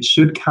it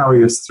should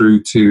carry us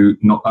through to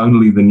not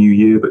only the new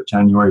year, but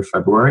January,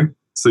 February.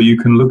 So you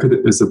can look at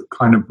it as a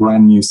kind of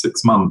brand new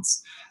 6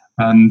 months.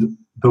 And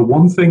the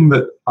one thing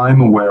that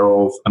I'm aware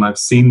of, and I've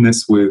seen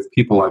this with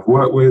people I've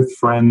worked with,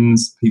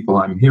 friends, people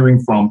I'm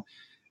hearing from,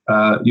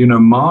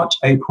 March,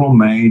 April,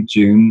 May,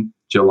 June,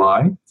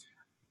 July,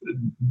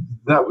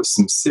 that was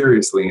some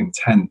seriously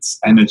intense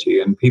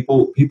energy, and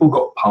people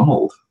got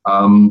pummeled,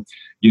 and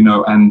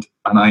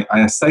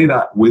I say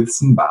that with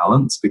some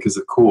balance, because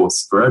of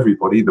course for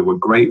everybody there were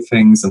great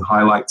things and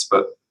highlights,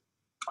 but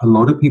a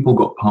lot of people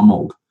got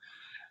pummeled,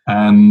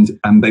 and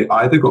they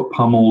either got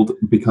pummeled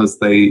because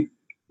they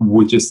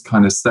were just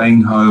kind of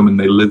staying home and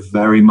they lived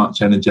very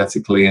much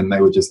energetically and they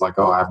were just like,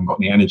 oh, I haven't got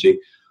any energy,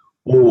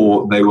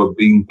 or they were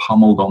being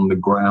pummeled on the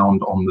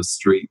ground, on the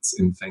streets,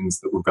 in things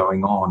that were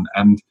going on.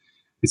 And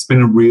it's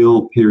been a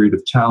real period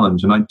of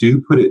challenge. And I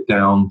do put it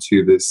down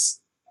to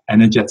this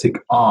energetic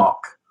arc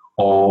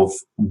of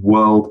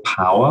world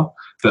power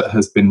that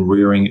has been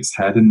rearing its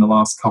head in the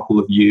last couple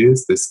of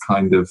years, this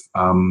kind of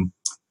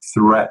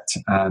threat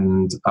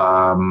and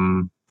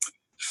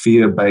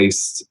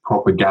fear-based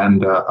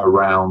propaganda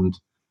around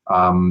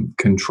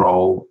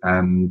control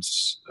and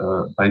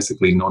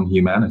basically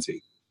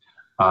non-humanity.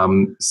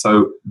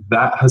 So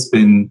that has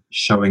been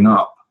showing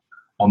up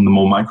on the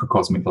more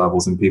microcosmic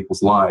levels in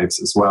people's lives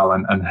as well.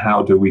 And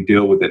how do we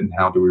deal with it and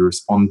how do we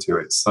respond to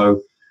it?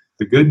 So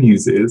the good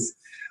news is,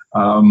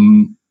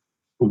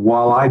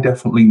 while I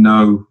definitely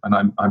know,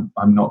 and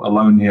I'm not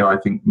alone here, I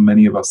think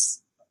many of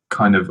us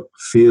kind of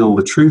feel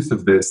the truth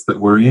of this, that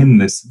we're in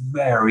this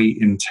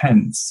very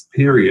intense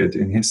period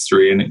in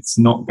history and it's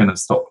not going to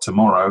stop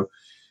tomorrow.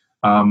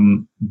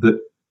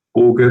 That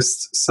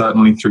August,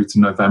 certainly through to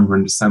November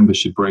and December,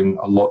 should bring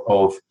a lot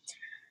of,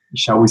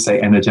 shall we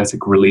say,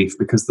 energetic relief,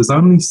 because there's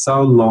only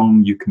so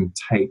long you can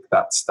take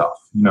that stuff.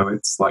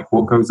 It's like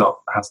what goes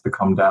up has to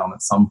come down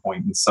at some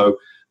point. And so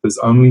there's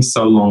only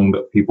so long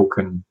that people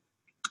can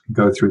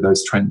go through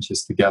those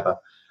trenches together.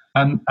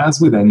 And as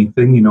with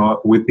anything,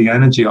 with the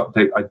energy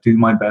update, I do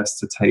my best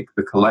to take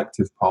the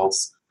collective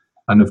pulse.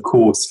 And of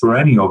course, for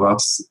any of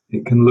us,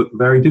 it can look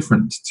very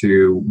different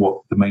to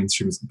what the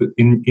mainstream is. But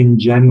in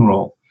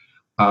general,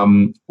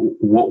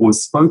 what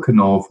was spoken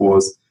of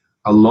was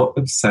a lot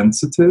of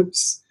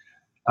sensitives,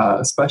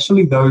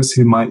 especially those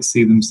who might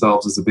see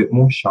themselves as a bit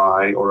more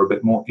shy or a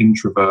bit more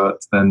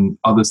introvert than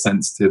other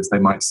sensitives they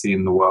might see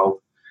in the world,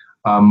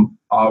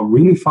 are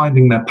really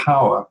finding their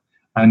power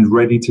and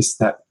ready to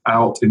step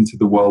out into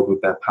the world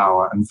with their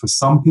power. And for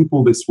some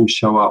people, this will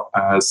show up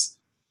as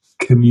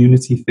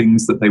community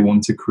things that they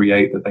want to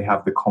create, that they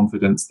have the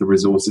confidence, the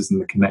resources,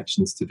 and the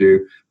connections to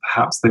do.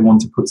 Perhaps they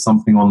want to put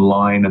something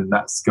online and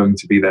that's going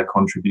to be their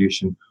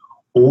contribution,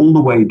 all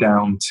the way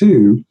down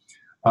to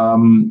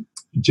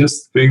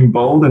just being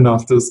bold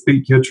enough to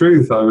speak your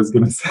truth, I was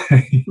going to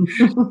say,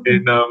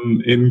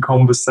 in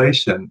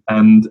conversation.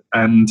 And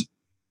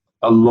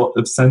a lot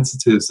of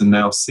sensitives are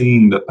now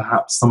seeing that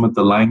perhaps some of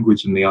the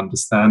language and the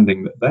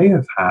understanding that they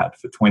have had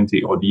for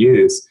 20 odd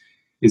years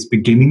is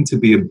beginning to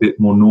be a bit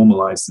more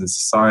normalized in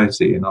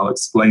society. And I'll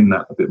explain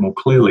that a bit more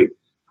clearly.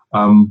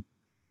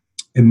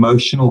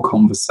 Emotional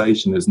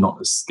conversation is not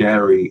as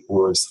scary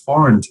or as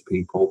foreign to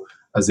people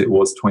as it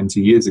was 20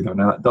 years ago.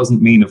 Now, that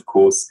doesn't mean, of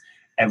course,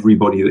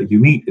 everybody that you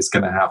meet is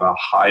going to have a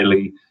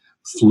highly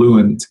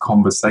fluent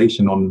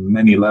conversation on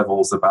many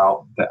levels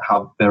about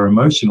how their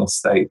emotional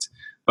state.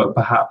 But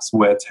perhaps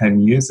where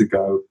 10 years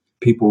ago,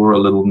 people were a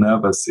little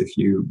nervous if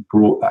you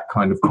brought that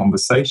kind of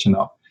conversation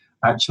up,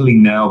 actually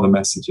now the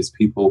message is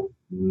people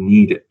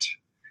need it.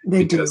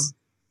 They do. because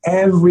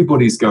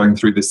everybody's going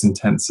through this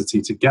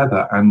intensity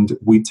together, and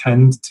we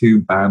tend to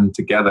band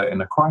together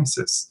in a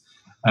crisis.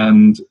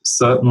 And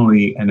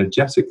certainly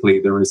energetically,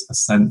 there is a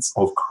sense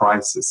of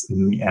crisis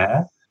in the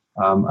air.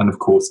 And of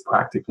course,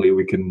 practically,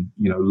 we can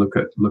look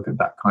at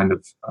that kind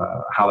of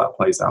how that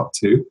plays out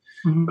too.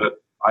 Mm-hmm. But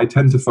I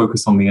tend to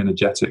focus on the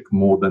energetic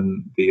more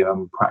than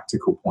the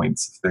practical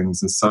points of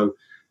things, and so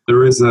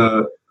there is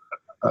a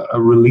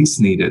release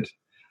needed.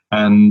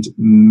 And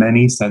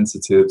many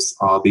sensitives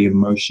are the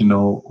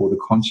emotional or the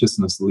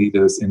consciousness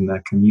leaders in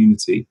their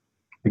community.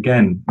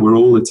 Again, we're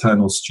all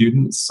eternal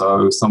students,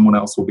 so someone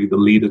else will be the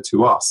leader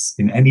to us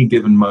in any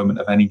given moment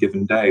of any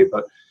given day.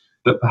 But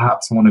that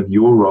perhaps one of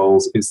your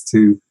roles is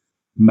to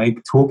make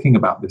talking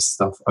about this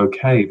stuff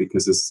okay,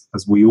 because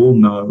as we all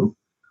know,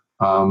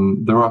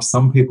 there are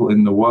some people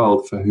in the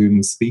world for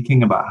whom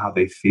speaking about how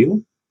they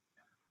feel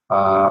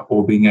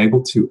or being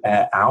able to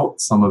air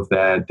out some of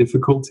their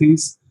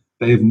difficulties,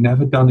 they've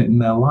never done it in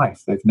their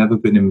life. They've never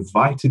been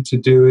invited to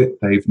do it.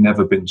 They've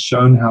never been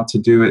shown how to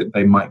do it.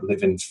 They might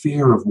live in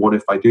fear of, what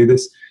if I do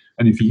this?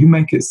 And if you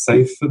make it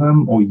safe for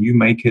them, or you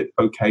make it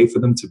okay for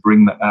them to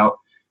bring that out,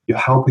 you're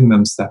helping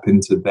them step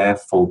into their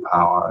full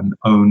power and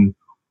own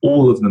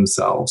all of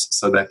themselves.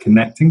 So they're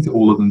connecting to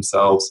all of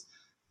themselves,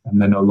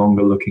 and they're no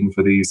longer looking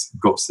for these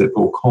gossip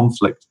or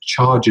conflict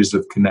charges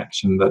of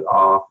connection that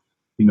are,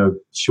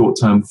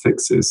 short-term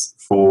fixes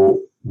for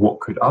what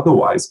could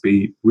otherwise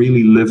be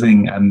really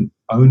living and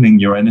owning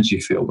your energy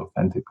field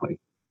authentically.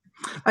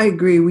 I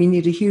agree. We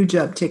need a huge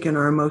uptick in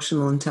our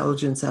emotional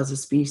intelligence as a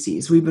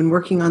species. We've been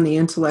working on the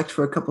intellect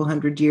for a couple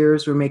hundred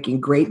years. We're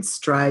making great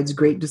strides,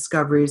 great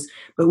discoveries,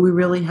 but we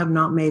really have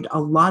not made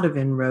a lot of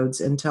inroads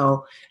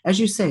until,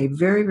 as you say,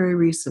 very, very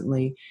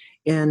recently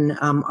in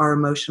our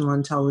emotional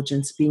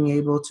intelligence, being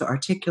able to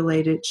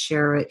articulate it,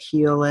 share it,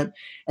 heal it.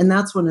 And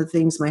that's one of the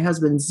things my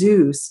husband,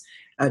 Zeus,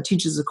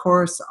 teaches a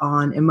course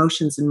on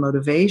emotions and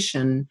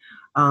motivation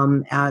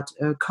at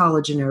a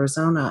college in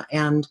Arizona.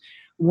 And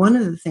one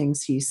of the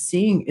things he's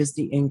seeing is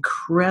the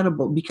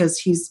incredible, because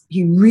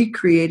he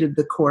recreated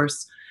the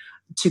course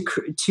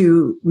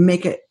to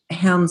make it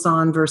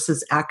hands-on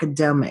versus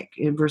academic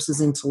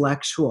versus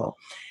intellectual.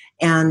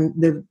 And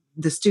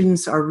the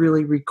students are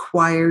really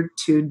required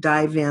to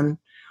dive in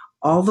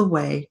all the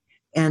way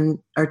and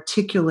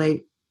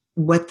articulate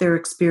what they're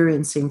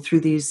experiencing through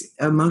these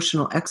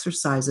emotional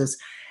exercises.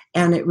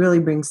 And it really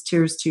brings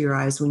tears to your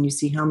eyes when you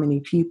see how many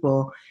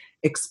people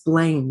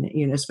explain,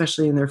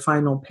 especially in their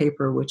final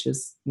paper, which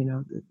is,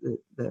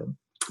 the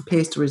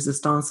pièce de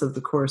résistance of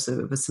the course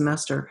of a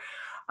semester,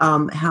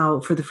 how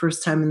for the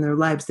first time in their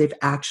lives, they've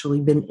actually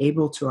been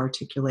able to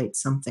articulate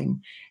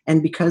something.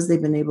 And because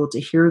they've been able to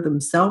hear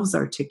themselves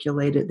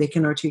articulate it, they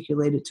can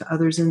articulate it to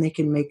others, and they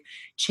can make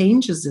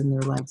changes in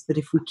their lives. But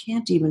if we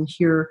can't even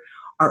hear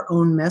our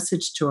own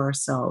message to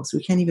ourselves,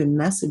 we can't even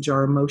message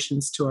our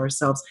emotions to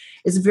ourselves,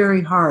 it's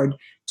very hard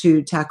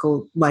to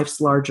tackle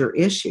life's larger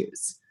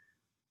issues.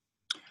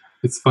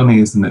 It's funny,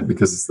 isn't it?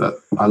 Because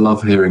I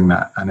love hearing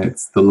that, and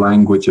it's the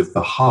language of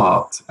the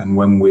heart. And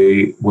when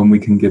we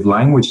can give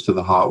language to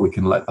the heart, we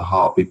can let the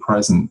heart be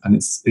present. And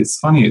it's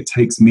funny. It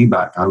takes me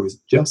back. I was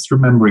just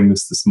remembering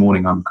this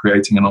morning. I'm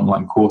creating an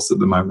online course at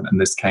the moment, and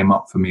this came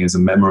up for me as a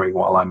memory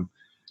while I'm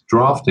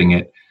drafting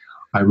it.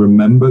 I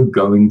remember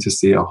going to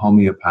see a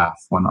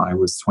homeopath when I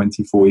was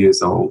 24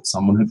 years old.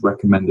 Someone had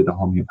recommended a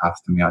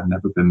homeopath to me. I'd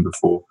never been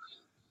before.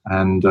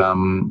 And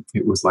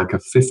it was like a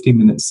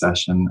 50-minute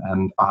session.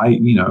 And I,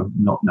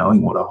 not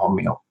knowing what a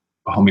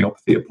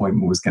homeopathy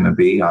appointment was going to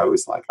be, I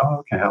was like,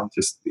 oh, okay,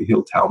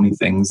 he'll tell me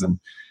things.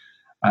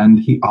 And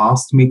he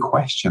asked me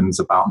questions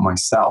about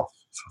myself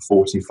for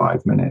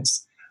 45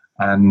 minutes.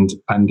 And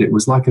it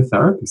was like a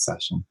therapy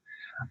session.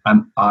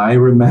 And I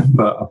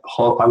remember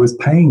I was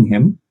paying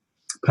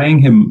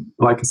him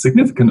like a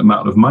significant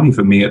amount of money.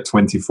 For me at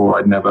 24,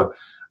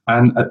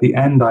 and at the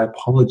end, I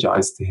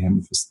apologized to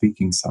him for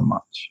speaking so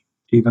much,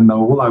 even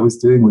though all I was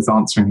doing was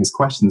answering his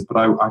questions. But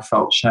I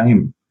felt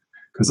shame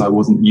because I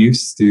wasn't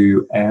used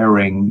to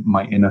airing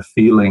my inner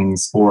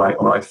feelings,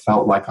 or I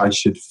felt like I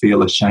should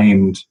feel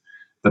ashamed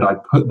that I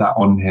put that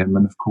on him.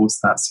 And of course,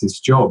 that's his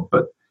job.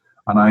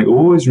 And I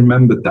always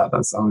remembered that.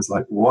 I was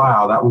like,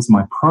 wow, that was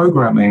my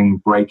programming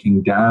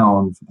breaking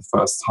down for the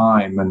first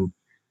time. And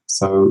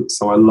so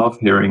I love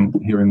hearing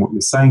what you're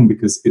saying,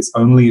 because it's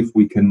only if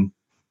we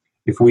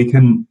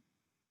can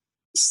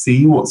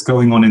see what's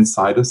going on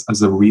inside us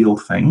as a real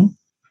thing,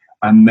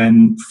 and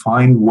then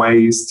find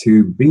ways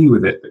to be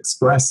with it,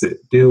 express it,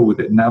 deal with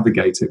it,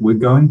 navigate it. We're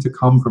going to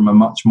come from a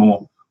much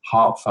more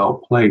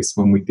heartfelt place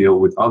when we deal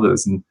with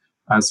others. And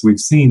as we've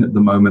seen at the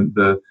moment,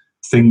 the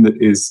thing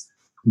that is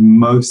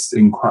most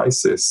in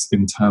crisis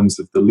in terms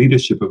of the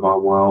leadership of our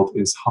world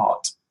is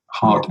heart.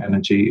 Heart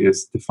energy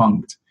is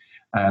defunct.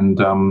 And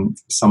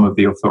some of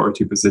the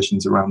authority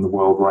positions around the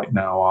world right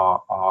now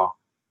are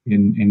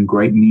in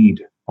great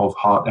need of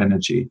heart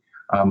energy.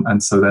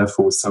 And so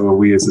therefore, so are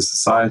we as a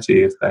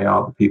society if they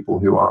are the people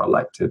who are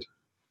elected.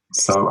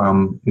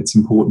 So it's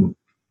important.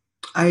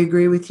 I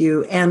agree with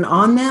you. And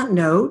on that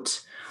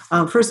note,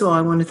 First of all,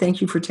 I want to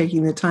thank you for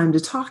taking the time to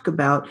talk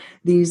about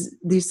these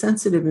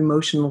sensitive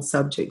emotional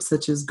subjects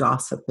such as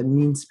gossip and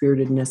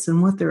mean-spiritedness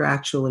and what they're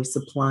actually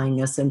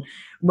supplying us, and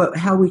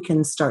how we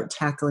can start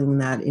tackling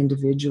that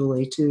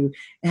individually to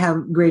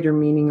have greater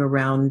meaning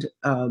around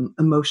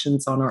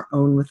emotions on our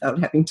own without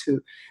having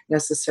to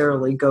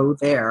necessarily go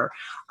there.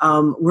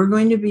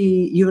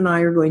 You and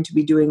I are going to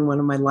be doing one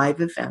of my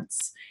live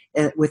events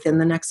within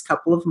the next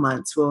couple of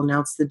months. We'll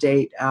announce the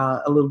date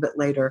a little bit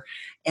later.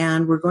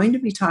 And we're going to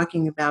be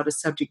talking about a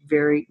subject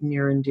very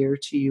near and dear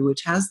to you,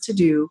 which has to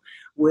do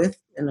with,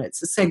 and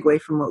it's a segue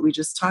from what we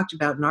just talked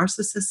about,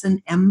 narcissists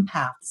and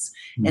empaths,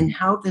 and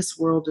how this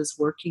world is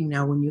working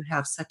now when you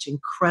have such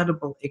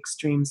incredible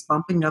extremes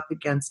bumping up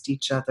against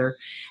each other,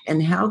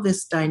 and how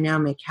this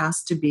dynamic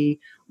has to be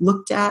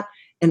looked at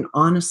and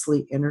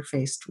honestly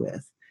interfaced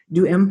with.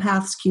 Do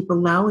empaths keep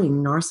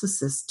allowing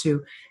narcissists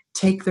to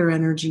take their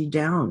energy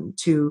down,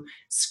 to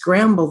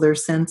scramble their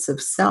sense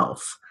of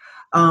self?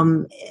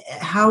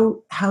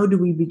 How do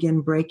we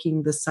begin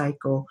breaking the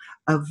cycle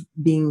of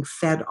being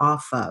fed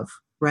off of,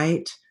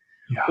 right?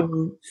 Yeah.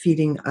 Or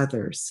feeding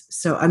others.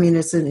 So, I mean,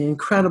 it's an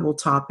incredible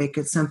topic.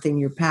 It's something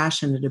you're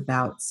passionate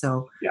about.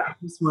 So Yeah. I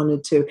just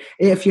wanted to,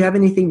 if you have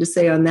anything to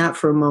say on that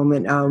for a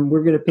moment,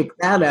 we're going to pick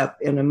that up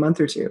in a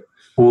month or two.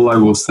 All I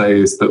will say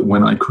is that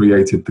when I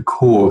created the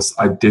course,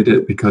 I did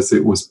it because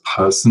it was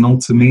personal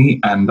to me,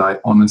 and I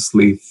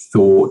honestly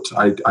thought,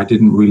 I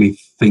didn't really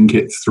think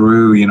it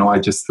through. I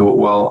just thought,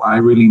 well, I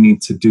really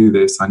need to do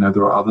this. I know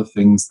there are other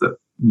things that,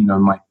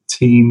 my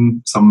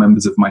team, some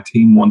members of my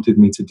team wanted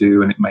me to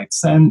do, and it made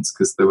sense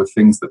because there were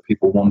things that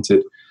people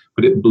wanted,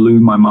 but it blew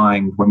my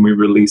mind when we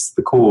released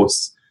the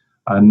course.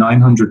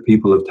 900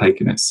 people have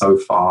taken it so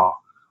far.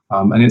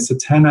 And it's a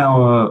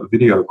 10-hour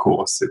video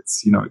course.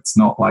 It's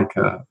not like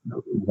a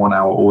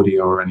 1-hour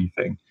audio or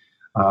anything.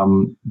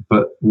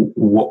 But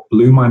what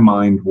blew my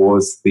mind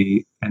was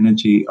the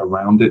energy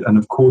around it, and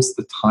of course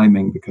the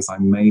timing, because I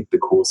made the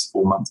course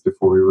 4 months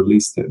before we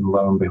released it, and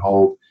lo and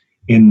behold,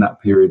 in that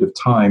period of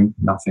time,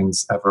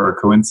 nothing's ever a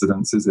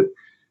coincidence, is it?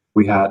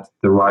 We had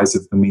the rise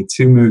of the Me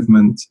Too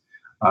movement.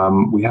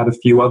 We had a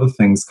few other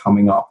things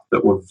coming up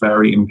that were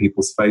very in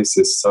people's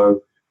faces.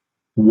 So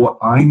what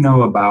I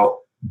know about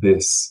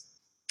this,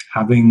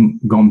 having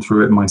gone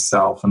through it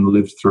myself and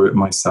lived through it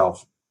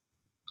myself,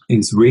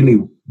 is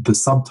really the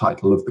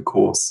subtitle of the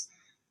course: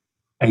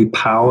 a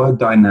power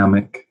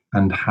dynamic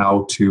and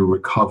how to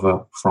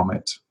recover from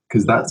it.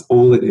 Because that's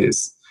all it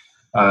is.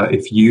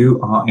 If you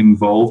are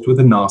involved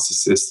with a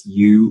narcissist,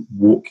 you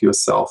walk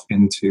yourself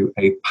into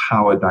a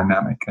power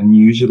dynamic, and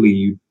usually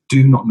you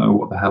do not know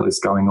what the hell is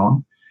going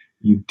on.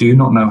 You do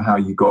not know how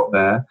you got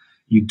there.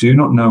 You do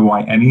not know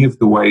why any of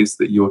the ways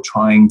that you're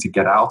trying to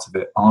get out of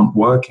it aren't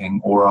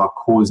working or are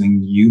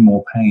causing you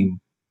more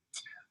pain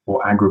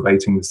or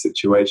aggravating the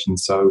situation.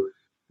 So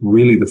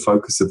really the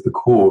focus of the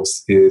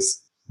course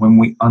is when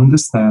we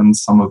understand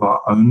some of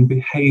our own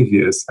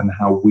behaviors and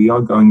how we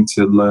are going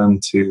to learn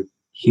to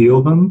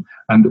heal them,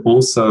 and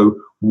also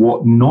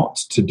what not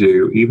to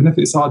do, even if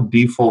it's our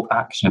default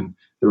action.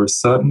 There are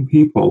certain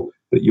people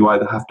that you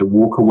either have to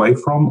walk away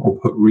from or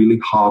put really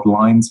hard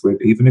lines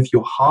with, even if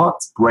your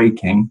heart's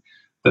breaking,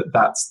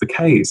 that's the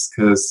case,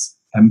 because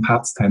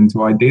empaths tend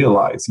to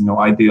idealize.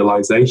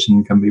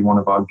 Idealization can be one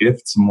of our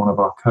gifts and one of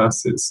our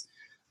curses.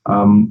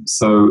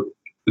 So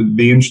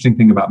the interesting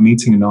thing about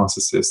meeting a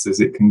narcissist is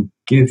it can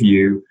give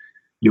you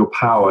your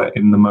power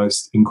in the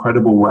most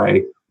incredible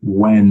way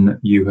when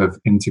you have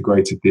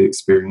integrated the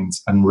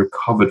experience and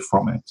recovered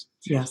from it.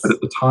 Yes. But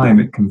at the time,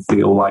 it can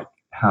feel like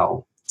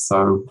hell.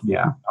 So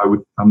yeah,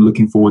 I'm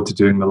looking forward to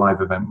doing the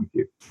live event with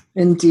you.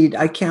 Indeed,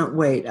 I can't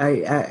wait.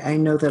 I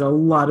know that a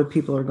lot of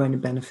people are going to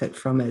benefit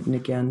from it, and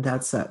again,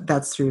 that's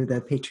through the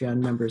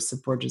Patreon members,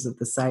 supporters of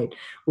the site.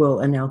 We'll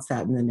announce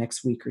that in the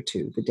next week or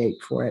two, the date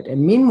for it.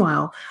 And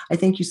meanwhile, I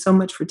thank you so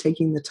much for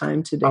taking the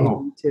time today.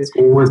 It's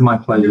always my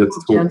pleasure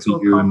to talk to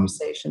you.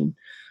 Conversation.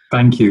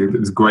 Thank you. It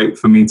was great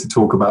for me to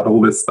talk about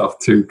all this stuff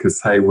too, because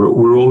hey,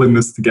 we're all in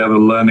this together,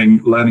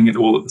 learning it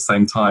all at the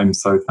same time.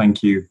 So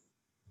thank you.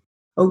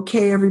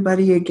 Okay,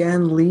 everybody,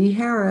 again, Lee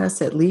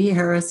Harris at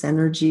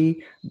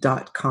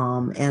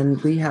leeharrisenergy.com.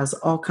 And Lee has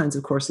all kinds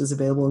of courses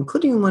available,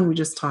 including the one we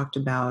just talked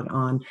about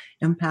on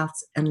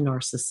empaths and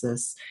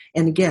narcissists.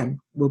 And again,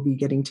 we'll be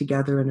getting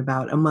together in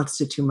about a month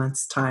to 2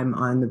 months' time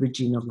on the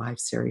Regina Live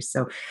series.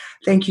 So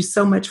thank you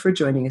so much for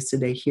joining us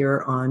today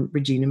here on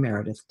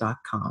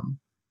reginameredith.com.